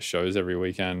to play at shows every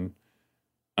weekend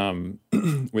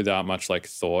without much like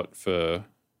thought for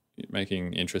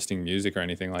making interesting music or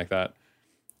anything like that.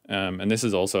 And this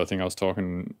is also a thing I was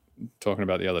talking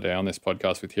about the other day on this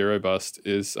podcast with Hero Bust,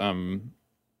 is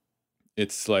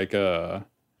it's like I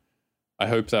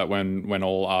hope that when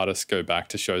all artists go back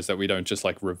to shows, that we don't just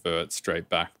like revert straight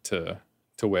back to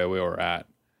where we were at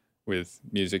with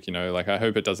music, like I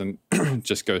hope it doesn't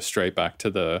just go straight back to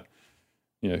the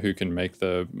who can make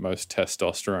the most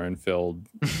testosterone filled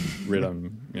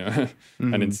rhythm,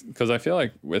 And it's because I feel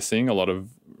like we're seeing a lot of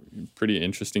pretty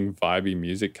interesting vibey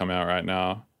music come out right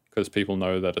now, because people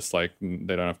know that it's like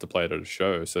they don't have to play it at a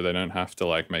show, so they don't have to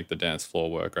like make the dance floor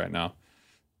work right now,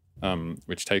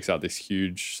 which takes out this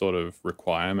huge sort of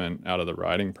requirement out of the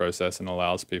writing process and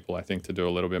allows people, I think, to do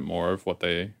a little bit more of what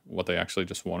they actually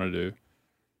just want to do.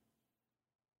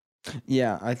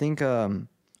 Yeah, I think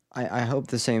I hope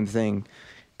the same thing,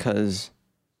 because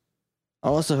I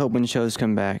also hope when shows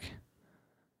come back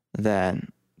that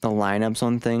the lineups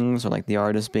on things, or like the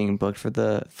artists being booked for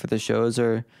the shows,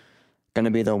 are going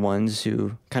to be the ones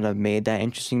who kind of made that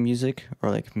interesting music, or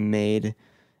like made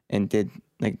and did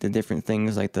like the different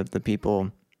things, like the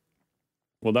people.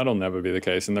 Well, that'll never be the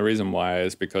case. And the reason why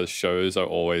is because shows are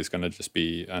always going to just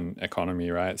be an economy,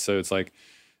 right? So it's like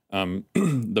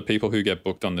the people who get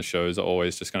booked on the shows are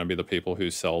always just going to be the people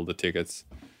who sell the tickets.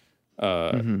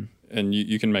 And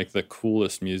you can make the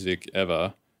coolest music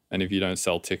ever, and if you don't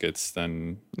sell tickets,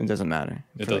 then it doesn't matter.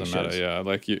 It doesn't matter, yeah.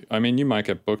 Like you might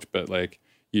get booked, but like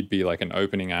you'd be like an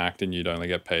opening act and you'd only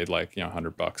get paid like,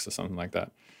 $100 or something like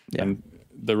that. Yeah. And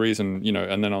the reason,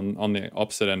 and then on the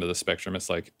opposite end of the spectrum, it's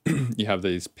like you have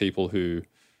these people who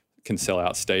can sell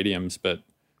out stadiums, but,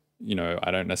 I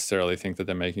don't necessarily think that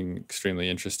they're making extremely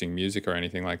interesting music or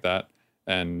anything like that.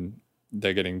 And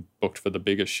they're getting booked for the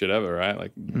biggest shit ever, right?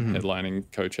 Like headlining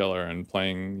Coachella and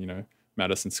playing,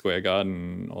 Madison Square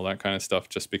Garden, all that kind of stuff,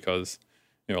 just because,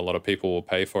 a lot of people will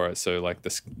pay for it. So like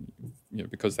this,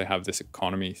 because they have this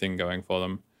economy thing going for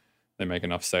them, they make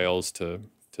enough sales to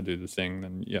do the thing,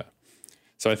 then yeah.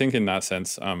 So I think in that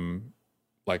sense,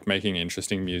 like making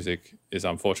interesting music is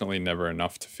unfortunately never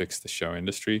enough to fix the show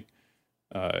industry.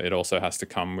 It also has to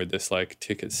come with this like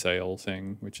ticket sale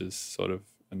thing, which is sort of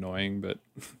annoying, but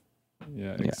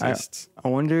yeah, it exists. I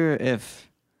wonder if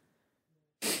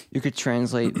you could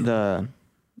translate the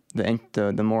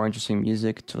more interesting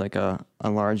music to like a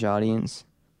large audience,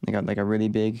 like a really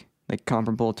big, like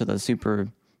comparable to the super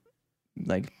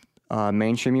like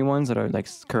mainstreamy ones that are like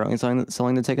currently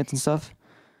selling the tickets and stuff.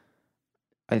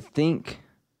 I think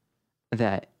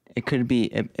that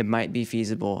it might be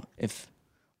feasible if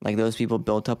like those people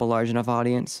built up a large enough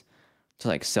audience to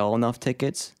like sell enough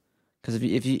tickets. Because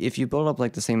if you build up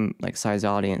like the same like size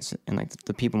audience and like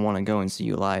the people want to go and see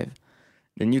you live,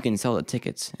 then you can sell the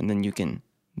tickets and then you can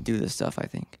do this stuff. I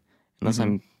think, unless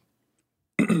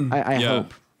I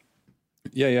hope.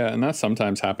 Yeah, and that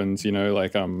sometimes happens. You know,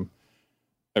 like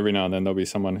every now and then there'll be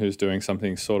someone who's doing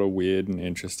something sort of weird and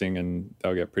interesting, and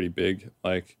they'll get pretty big.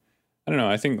 Like I don't know.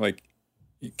 I think like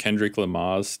Kendrick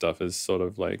Lamar's stuff is sort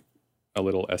of like a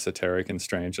little esoteric and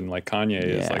strange, and like Kanye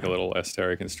is like a little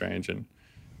esoteric and strange, and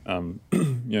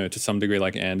you know, to some degree,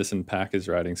 like Anderson .Paak is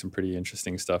writing some pretty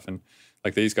interesting stuff, and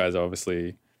like these guys are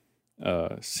obviously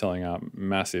selling out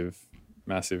massive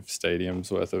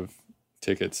stadiums worth of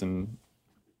tickets, and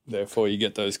therefore you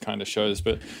get those kind of shows.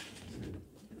 But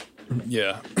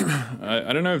yeah,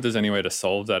 I don't know if there's any way to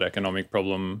solve that economic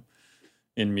problem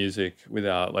in music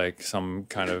without like some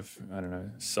kind of, I don't know,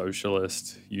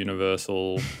 socialist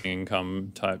universal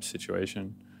income type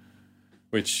situation,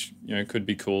 which, you know, could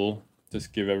be cool.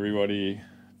 Just give everybody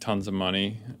tons of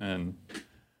money and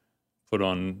put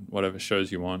on whatever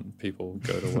shows you want. People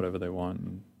go to whatever they want,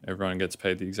 and everyone gets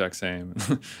paid the exact same.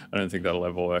 I don't think that'll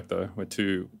ever work though. We're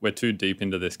too deep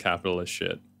into this capitalist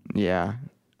shit. Yeah,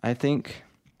 I think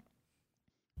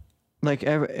like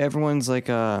everyone's like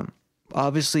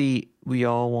obviously we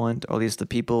all want, or at least the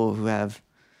people who have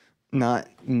not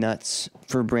nuts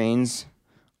for brains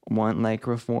want like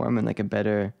reform and like a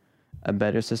better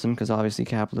system, because obviously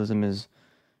capitalism is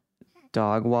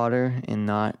dog water and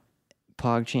not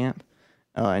PogChamp,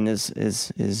 and this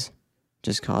is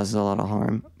just causes a lot of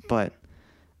harm. But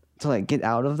to like get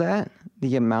out of that,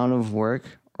 the amount of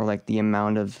work, or like the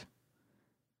amount of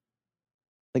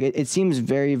like it seems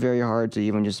very, very hard to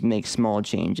even just make small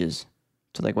changes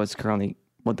to like what's currently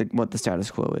what the status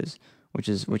quo is, which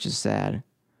is sad,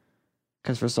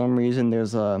 because for some reason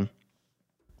there's a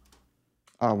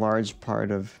large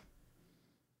part of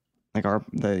like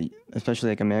especially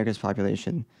like America's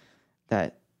population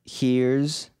that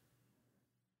hears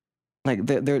like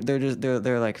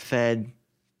they're like fed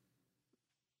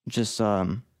just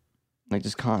like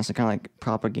just constant kind of like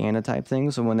propaganda type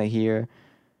things. So when they hear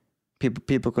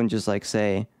people can just like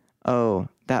say, oh,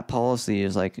 that policy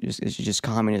is like it's just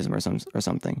communism or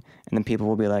something, and then people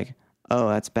will be like, oh,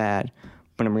 that's bad.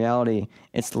 But in reality,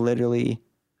 it's literally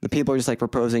the people are just like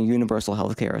proposing universal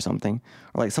healthcare or something,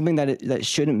 or like something that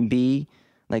shouldn't be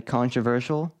like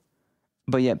controversial,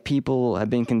 but yet people have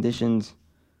been conditioned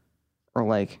or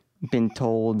like been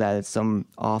told that it's some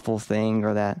awful thing,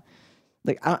 or that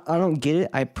like I don't get it.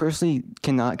 I personally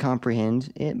cannot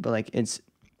comprehend it, but like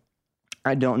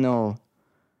I don't know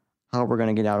how we're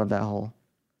gonna get out of that hole,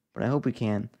 but I hope we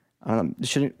can.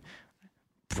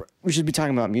 We should be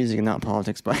talking about music and not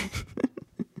politics, but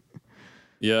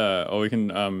yeah. Or we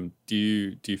can. Do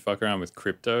you fuck around with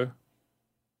crypto?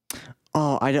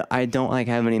 Oh, I don't like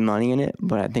have any money in it,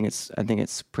 but I think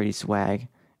it's pretty swag.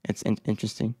 It's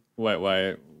interesting.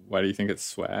 Why do you think it's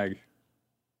swag?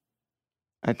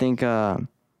 I think I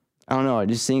don't know.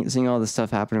 Just seeing all this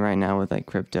stuff happening right now with like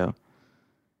crypto,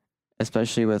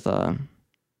 especially with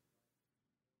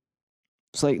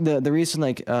so like the recent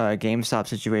like GameStop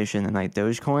situation and like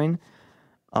Dogecoin,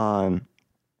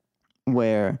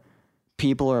 where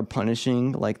people are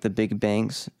punishing like the big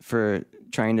banks for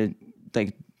trying to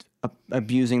like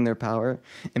abusing their power,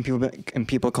 and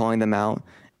people calling them out.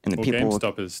 And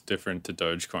GameStop is different to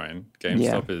Dogecoin.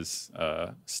 GameStop is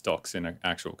stocks in an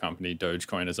actual company.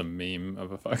 Dogecoin is a meme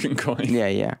of a fucking coin.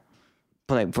 Yeah.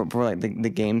 But like for like the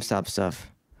GameStop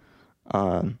stuff,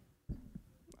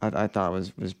 I thought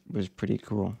was pretty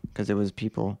cool, because it was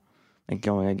people like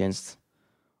going against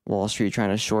Wall Street trying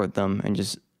to short them, and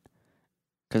just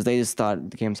because they just thought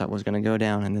the GameStop was gonna go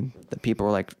down, and then the people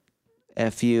were like,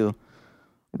 "F you,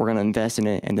 we're gonna invest in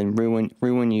it and then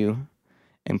ruin you."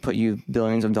 And put you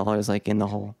billions of dollars like in the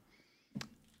hole,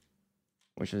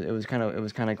 it was kind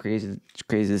of crazy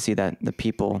to see that the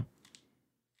people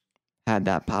had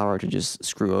that power to just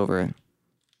screw over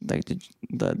like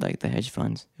the hedge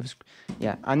funds. It was,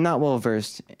 yeah. I'm not well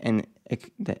versed in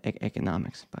the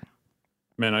economics, but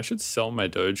Man, I should sell my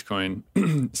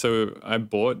Dogecoin. So I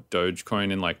bought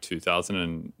Dogecoin in like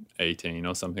 2018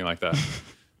 or something like that.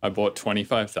 I bought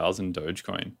 25,000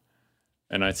 Dogecoin,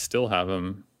 and I still have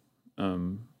them.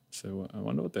 So I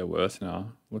wonder what they're worth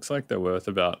now. Looks like they're worth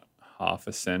about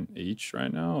 0.5 cent each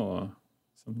right now, or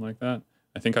something like that.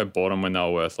 I think I bought them when they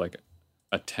were worth like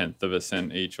 1/10 of a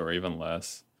cent each, or even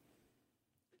less.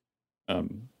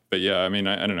 But yeah, I mean,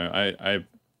 I don't know.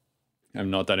 I'm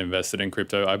not that invested in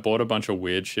crypto. I bought a bunch of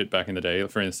weird shit back in the day.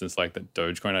 For instance, like the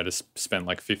Dogecoin, I just spent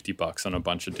like $50 on a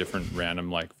bunch of different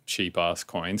random like cheap ass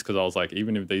coins, because I was like,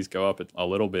 even if these go up a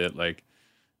little bit, like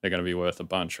they're going to be worth a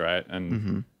bunch, right?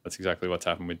 And that's exactly what's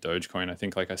happened with Dogecoin. I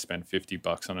think like I spent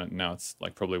 $50 on it, and now it's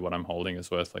like probably what I'm holding is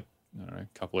worth like, I don't know,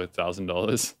 a couple of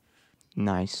 $1,000s.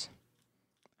 Nice.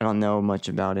 I don't know much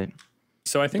about it.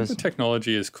 So I think the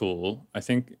technology is cool. I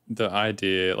think the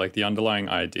idea, like the underlying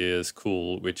idea is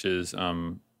cool, which is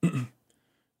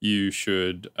you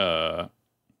should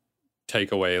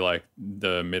take away like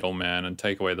the middleman and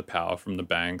take away the power from the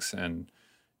banks, and,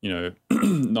 you know,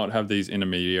 not have these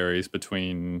intermediaries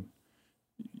between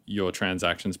your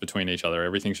transactions between each other.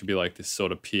 Everything should be like this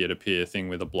sort of peer-to-peer thing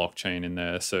with a blockchain in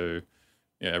there. So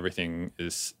yeah, everything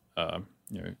is,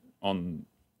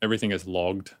 everything is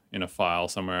logged in a file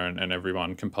somewhere, and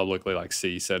everyone can publicly like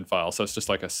see said file. So it's just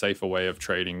like a safer way of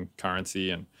trading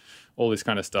currency and all this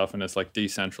kind of stuff. And it's like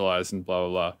decentralized and blah,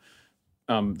 blah,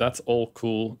 blah. That's all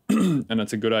cool. And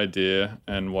it's a good idea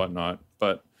and whatnot.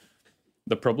 But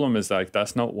the problem is like,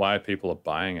 that's not why people are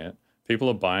buying it. People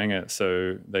are buying it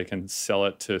so they can sell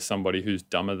it to somebody who's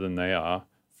dumber than they are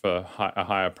for a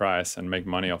higher price and make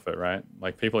money off it, right?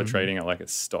 Like people are trading it like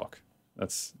it's stock.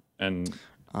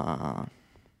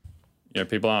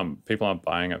 People aren't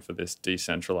buying it for this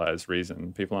decentralized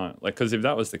reason. People aren't like, because if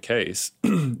that was the case,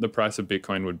 the price of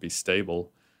Bitcoin would be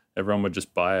stable. Everyone would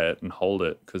just buy it and hold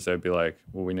it, because they'd be like,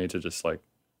 well, we need to just like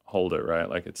hold it, right?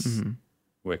 Like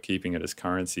we're keeping it as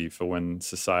currency for when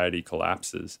society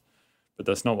collapses. But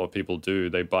that's not what people do.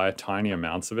 They buy tiny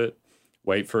amounts of it,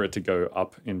 wait for it to go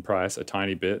up in price a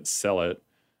tiny bit, sell it,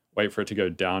 wait for it to go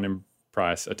down in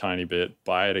price a tiny bit,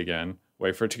 buy it again,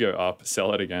 wait for it to go up,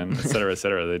 sell it again, et cetera, et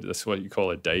cetera. That's what you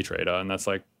call a day trader. And that's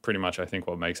like pretty much, I think,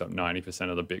 what makes up 90%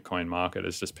 of the Bitcoin market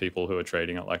is just people who are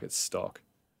trading it like it's stock.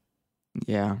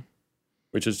 Yeah.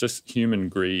 Which is just human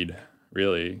greed,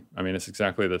 really. I mean, it's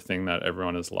exactly the thing that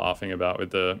everyone is laughing about with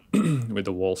the with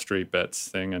the Wall Street bets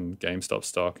thing and GameStop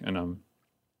stock. And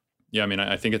yeah, I mean,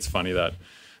 I think it's funny that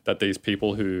these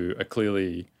people who are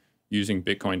clearly using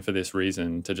Bitcoin for this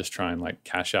reason, to just try and like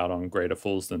cash out on greater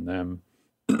fools than them,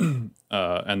 and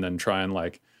then try and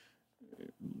like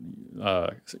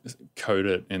code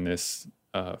it in this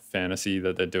fantasy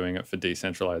that they're doing it for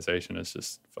decentralization, is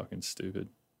just fucking stupid.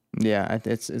 Yeah,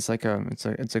 it's a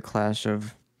clash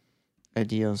of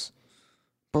ideals.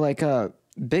 But like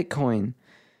Bitcoin,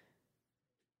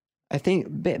 I think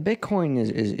Bitcoin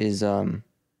is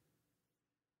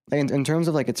like in terms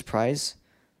of like its price,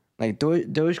 like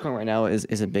Dogecoin right now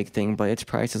is a big thing, but its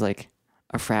price is like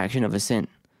a fraction of a cent.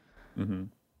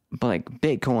 But like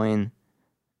Bitcoin,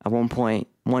 at one point,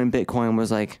 one Bitcoin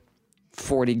was like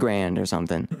 40 grand or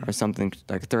something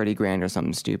like 30 grand or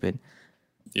something stupid.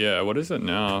 Yeah, what is it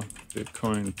now?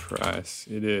 Bitcoin price.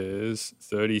 It is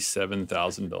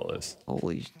 $37,000.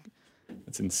 Holy,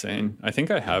 that's insane. I think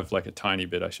I have like a tiny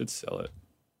bit. I should sell it.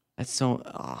 That's so.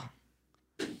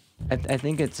 I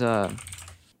think it's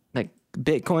like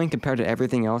Bitcoin compared to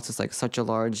everything else is like such a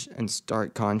large and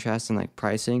stark contrast in like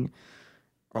pricing,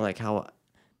 or like how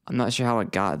I'm not sure how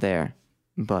it got there,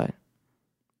 but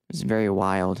it's very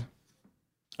wild.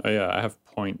 Oh yeah, I have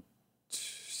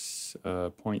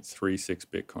 0.36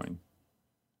 Bitcoin.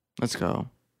 Let's go.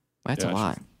 That's a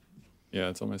lot. Yeah,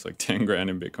 it's almost like 10 grand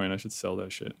in Bitcoin. I should sell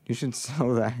that shit. You should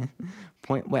sell that.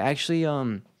 Actually,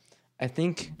 I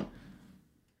think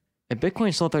if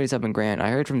Bitcoin's still 37 grand, I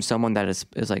heard from someone that is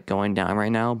like going down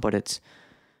right now, but it's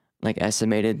like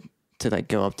estimated to like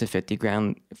go up to 50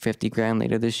 grand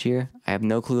later this year. I have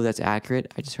no clue if that's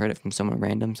accurate. I just heard it from someone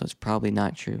random, so it's probably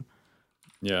not true.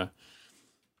 Yeah.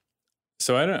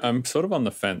 So I'm sort of on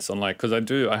the fence on like, because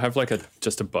I have like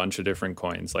just a bunch of different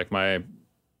coins. Like my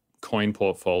coin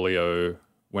portfolio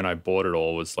when I bought it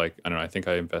all was like, I don't know, I think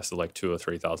I invested like $2,000 or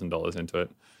 $3,000 into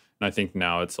it. And I think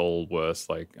now it's all worth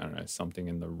like, I don't know, something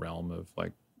in the realm of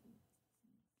like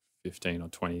 15 or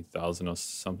 20,000 or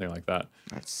something like that.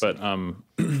 But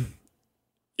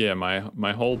yeah,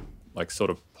 my whole like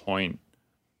sort of point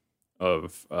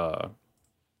of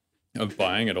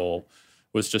buying it all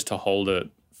was just to hold it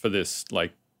for this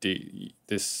like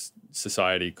this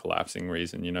society collapsing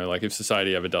reason. You know, like if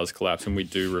society ever does collapse and we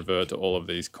do revert to all of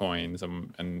these coins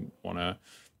and want to,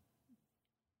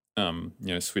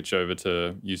 you know, switch over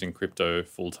to using crypto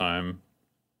full time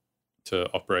to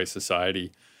operate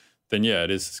society, then yeah,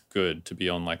 it is good to be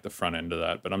on like the front end of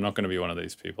that. But I'm not going to be one of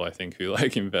these people, I think, who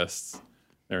like invests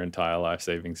their entire life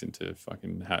savings into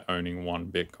fucking owning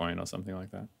one Bitcoin or something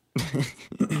like that.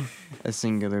 A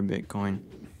singular Bitcoin.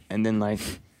 And then like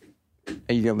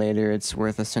a year later, it's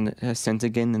worth a cent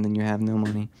again, and then you have no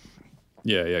money.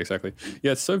 Yeah, exactly.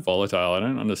 Yeah, it's so volatile. I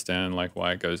don't understand like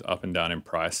why it goes up and down in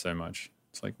price so much.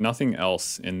 It's like nothing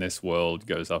else in this world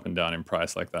goes up and down in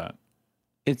price like that.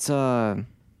 It's I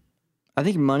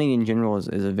think money in general is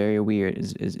a very weird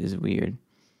is weird,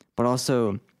 but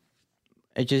also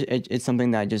it's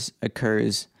something that just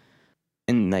occurs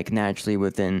in like naturally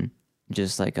within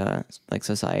just like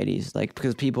societies, like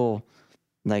because people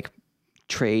like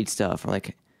trade stuff or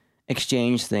like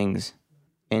exchange things,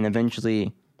 and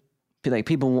eventually like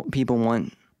people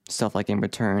want stuff like in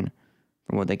return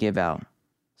from what they give out,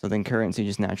 so then currency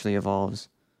just naturally evolves.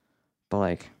 But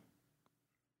like,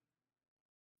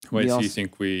 wait, so you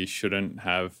think we shouldn't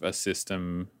have a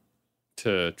system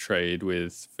to trade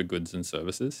with for goods and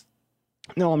services?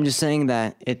 No, I'm just saying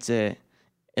that it's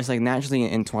like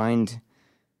naturally entwined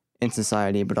in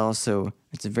society, but also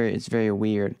it's very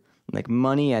weird. Like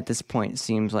money at this point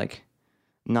seems like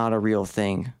not a real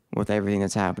thing with everything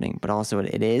that's happening, but also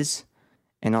it is,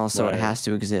 and also it has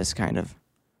to exist kind of.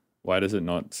 Why does it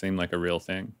not seem like a real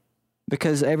thing?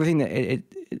 Because everything that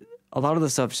a lot of the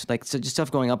stuff, like so just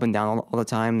stuff going up and down all the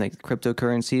time, like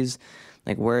cryptocurrencies,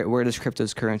 like where does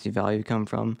crypto's currency value come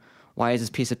from? Why does this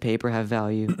piece of paper have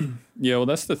value? Yeah, well,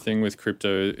 that's the thing with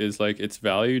crypto is like its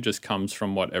value just comes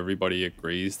from what everybody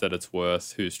agrees that it's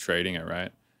worth who's trading it,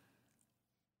 right?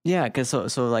 Yeah, because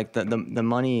so like the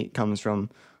money comes from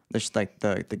just like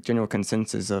the general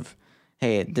consensus of,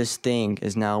 hey, this thing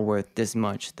is now worth this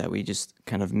much that we just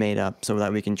kind of made up so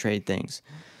that we can trade things.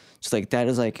 So like that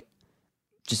is like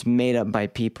just made up by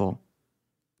people,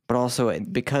 but also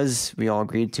because we all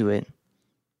agreed to it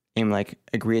and like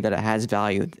agreed that it has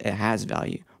value,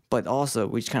 but also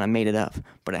we just kind of made it up,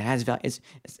 but it has value.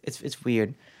 It's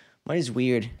weird. Money is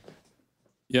weird.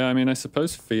 Yeah, I mean, I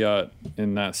suppose fiat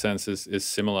in that sense is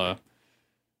similar,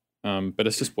 but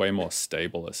it's just way more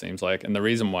stable, it seems like. And the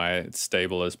reason why it's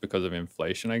stable is because of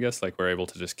inflation, I guess. Like we're able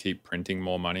to just keep printing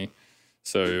more money.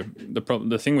 So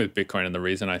the thing with Bitcoin, and the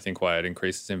reason I think why it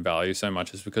increases in value so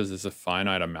much, is because there's a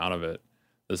finite amount of it.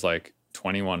 There's like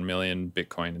 21 million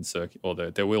Bitcoin in or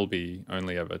there will be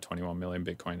only ever 21 million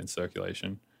Bitcoin in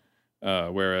circulation.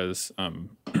 Whereas,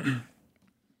 you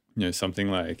know, something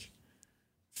like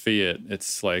fiat,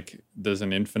 it's like there's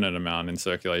an infinite amount in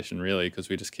circulation, really, because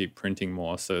we just keep printing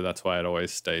more. So that's why it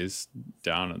always stays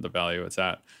down at the value it's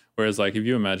at. Whereas, like, if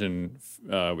you imagine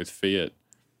with fiat,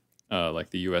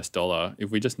 like the US dollar,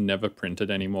 if we just never printed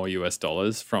any more US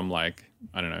dollars from like,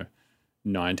 I don't know,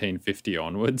 1950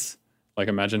 onwards, like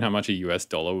imagine how much a US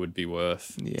dollar would be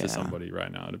worth to somebody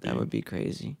right now. That would be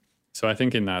crazy. So I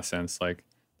think in that sense, like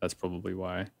that's probably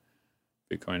why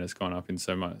Bitcoin has gone up in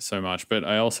so much. But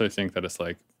I also think that it's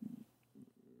like,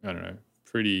 I don't know,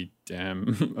 pretty damn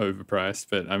overpriced.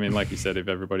 But I mean, like you said, if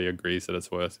everybody agrees that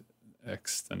it's worth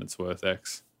X, then it's worth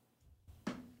X.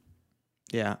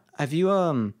 Yeah. Have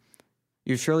you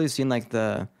you've surely seen like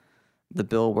the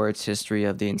Bill Wirtz history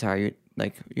of the entire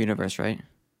like universe, right?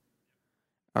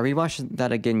 I rewatched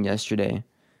that again yesterday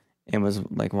and was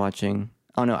like watching.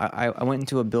 Oh no, I went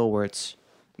into a Bill Wirtz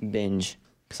binge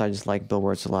because I just like Bill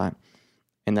Wirtz a lot,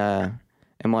 and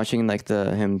I'm watching like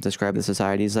him describe the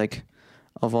societies like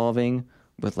evolving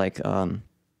with like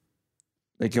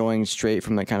going straight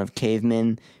from like kind of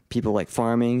cavemen people like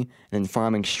farming, and then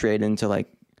farming straight into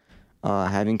like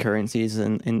having currencies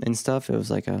and stuff. It was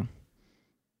like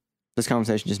this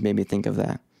conversation just made me think of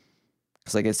that.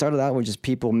 Because like it started out with just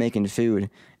people making food,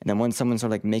 and then when someone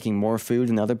started like making more food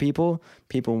than other people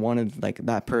wanted like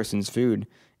that person's food,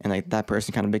 and like that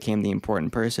person kind of became the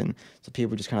important person. So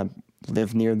people just kind of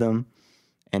lived near them,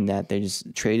 and that they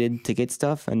just traded to get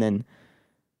stuff, and then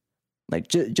like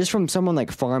just from someone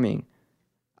like farming,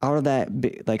 out of that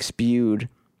like spewed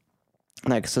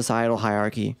like societal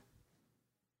hierarchy,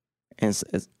 and so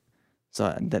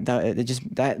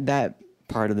that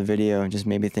part of the video just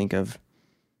made me think of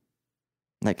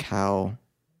like how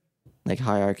like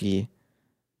hierarchy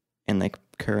and like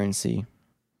currency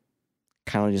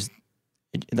kind of just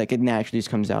it naturally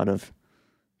just comes out of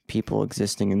people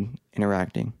existing and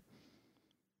interacting.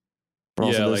 But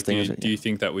also those like things, do you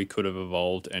think that we could have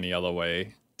evolved any other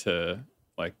way to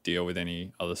like deal with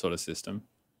any other sort of system?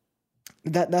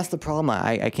 That's the problem.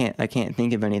 I can't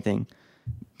think of anything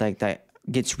like that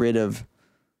gets rid of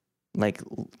like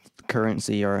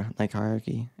currency or like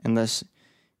hierarchy, unless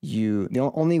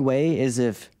the only way is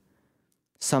if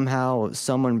somehow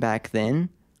someone back then,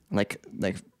 like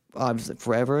obviously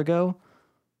forever ago,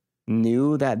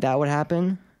 knew that would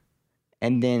happen,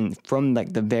 and then from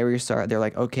like the very start they're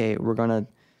like, okay, we're gonna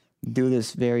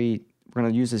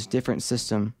use this different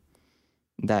system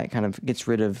that kind of gets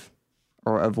rid of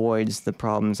or avoids the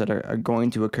problems that are going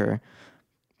to occur.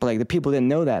 But like the people didn't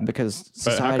know that because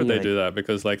society. But how could they do that?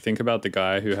 Because like think about the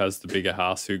guy who has the bigger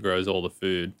house who grows all the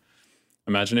food.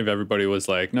 Imagine if everybody was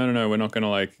like, no, we're not gonna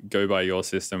like go by your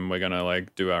system. We're gonna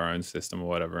like do our own system or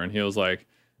whatever. And he was like,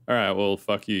 all right, well,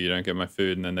 fuck you. You don't get my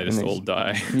food, and then they just all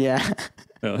die. Yeah.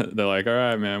 They're like, all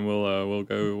right, man, we'll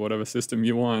go whatever system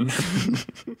you want.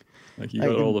 Like you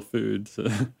got all the food. So.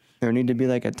 There need to be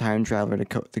like a time traveler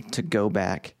to go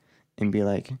back and be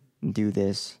like, do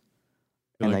this.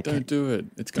 And like, don't do it.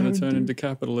 It's going to turn into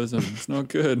capitalism. It's not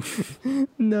good.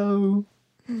 No.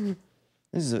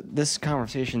 This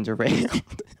conversation's derailed.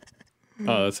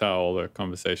 Oh, that's how all the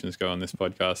conversations go on this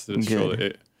podcast. It's sure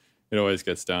it always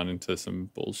gets down into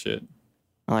some bullshit.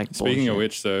 I like Speaking bullshit. of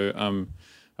which, though,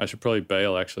 I should probably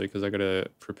bail actually because I got to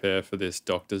prepare for this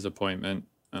doctor's appointment.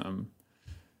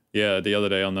 Yeah, the other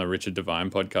day on the Richard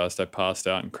Devine podcast, I passed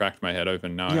out and cracked my head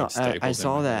open. Now Yeah, I'm stapled. I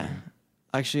saw that.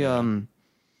 Actually,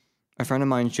 a friend of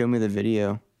mine showed me the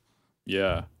video.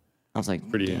 Yeah. I was like,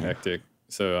 pretty damn. hectic.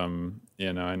 So,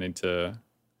 no, I need to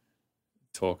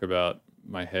talk about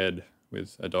my head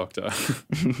with a doctor.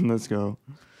 Let's go.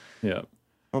 Yeah.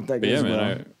 Hope that But goes yeah, well.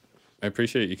 man, I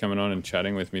appreciate you coming on and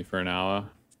chatting with me for an hour.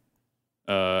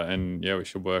 And yeah, we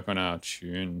should work on our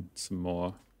tune some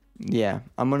more. Yeah,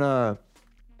 I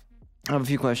have a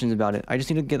few questions about it. I just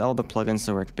need to get all the plugins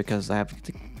to work because I have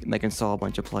to like install a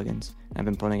bunch of plugins. I've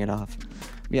been putting it off.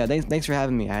 But yeah, thanks for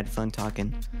having me. I had fun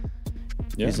talking,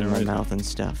 using my mouth and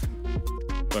stuff.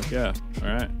 But yeah, all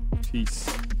right. Peace.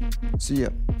 See ya.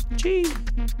 Cheese.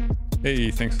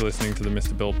 Hey, thanks for listening to the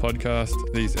Mr. Bill podcast.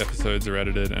 These episodes are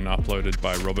edited and uploaded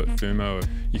by Robert Fumo.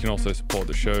 You can also support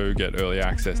the show, get early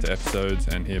access to episodes,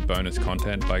 and hear bonus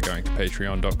content by going to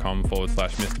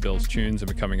patreon.com/Mr. Bill's Tunes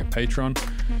and becoming a patron.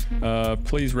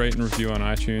 Please rate and review on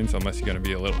iTunes unless you're going to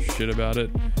be a little shit about it.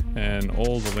 And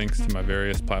all the links to my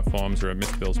various platforms are at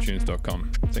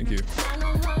MrBillsTunes.com. Thank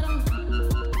you.